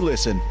wherever you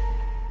listen.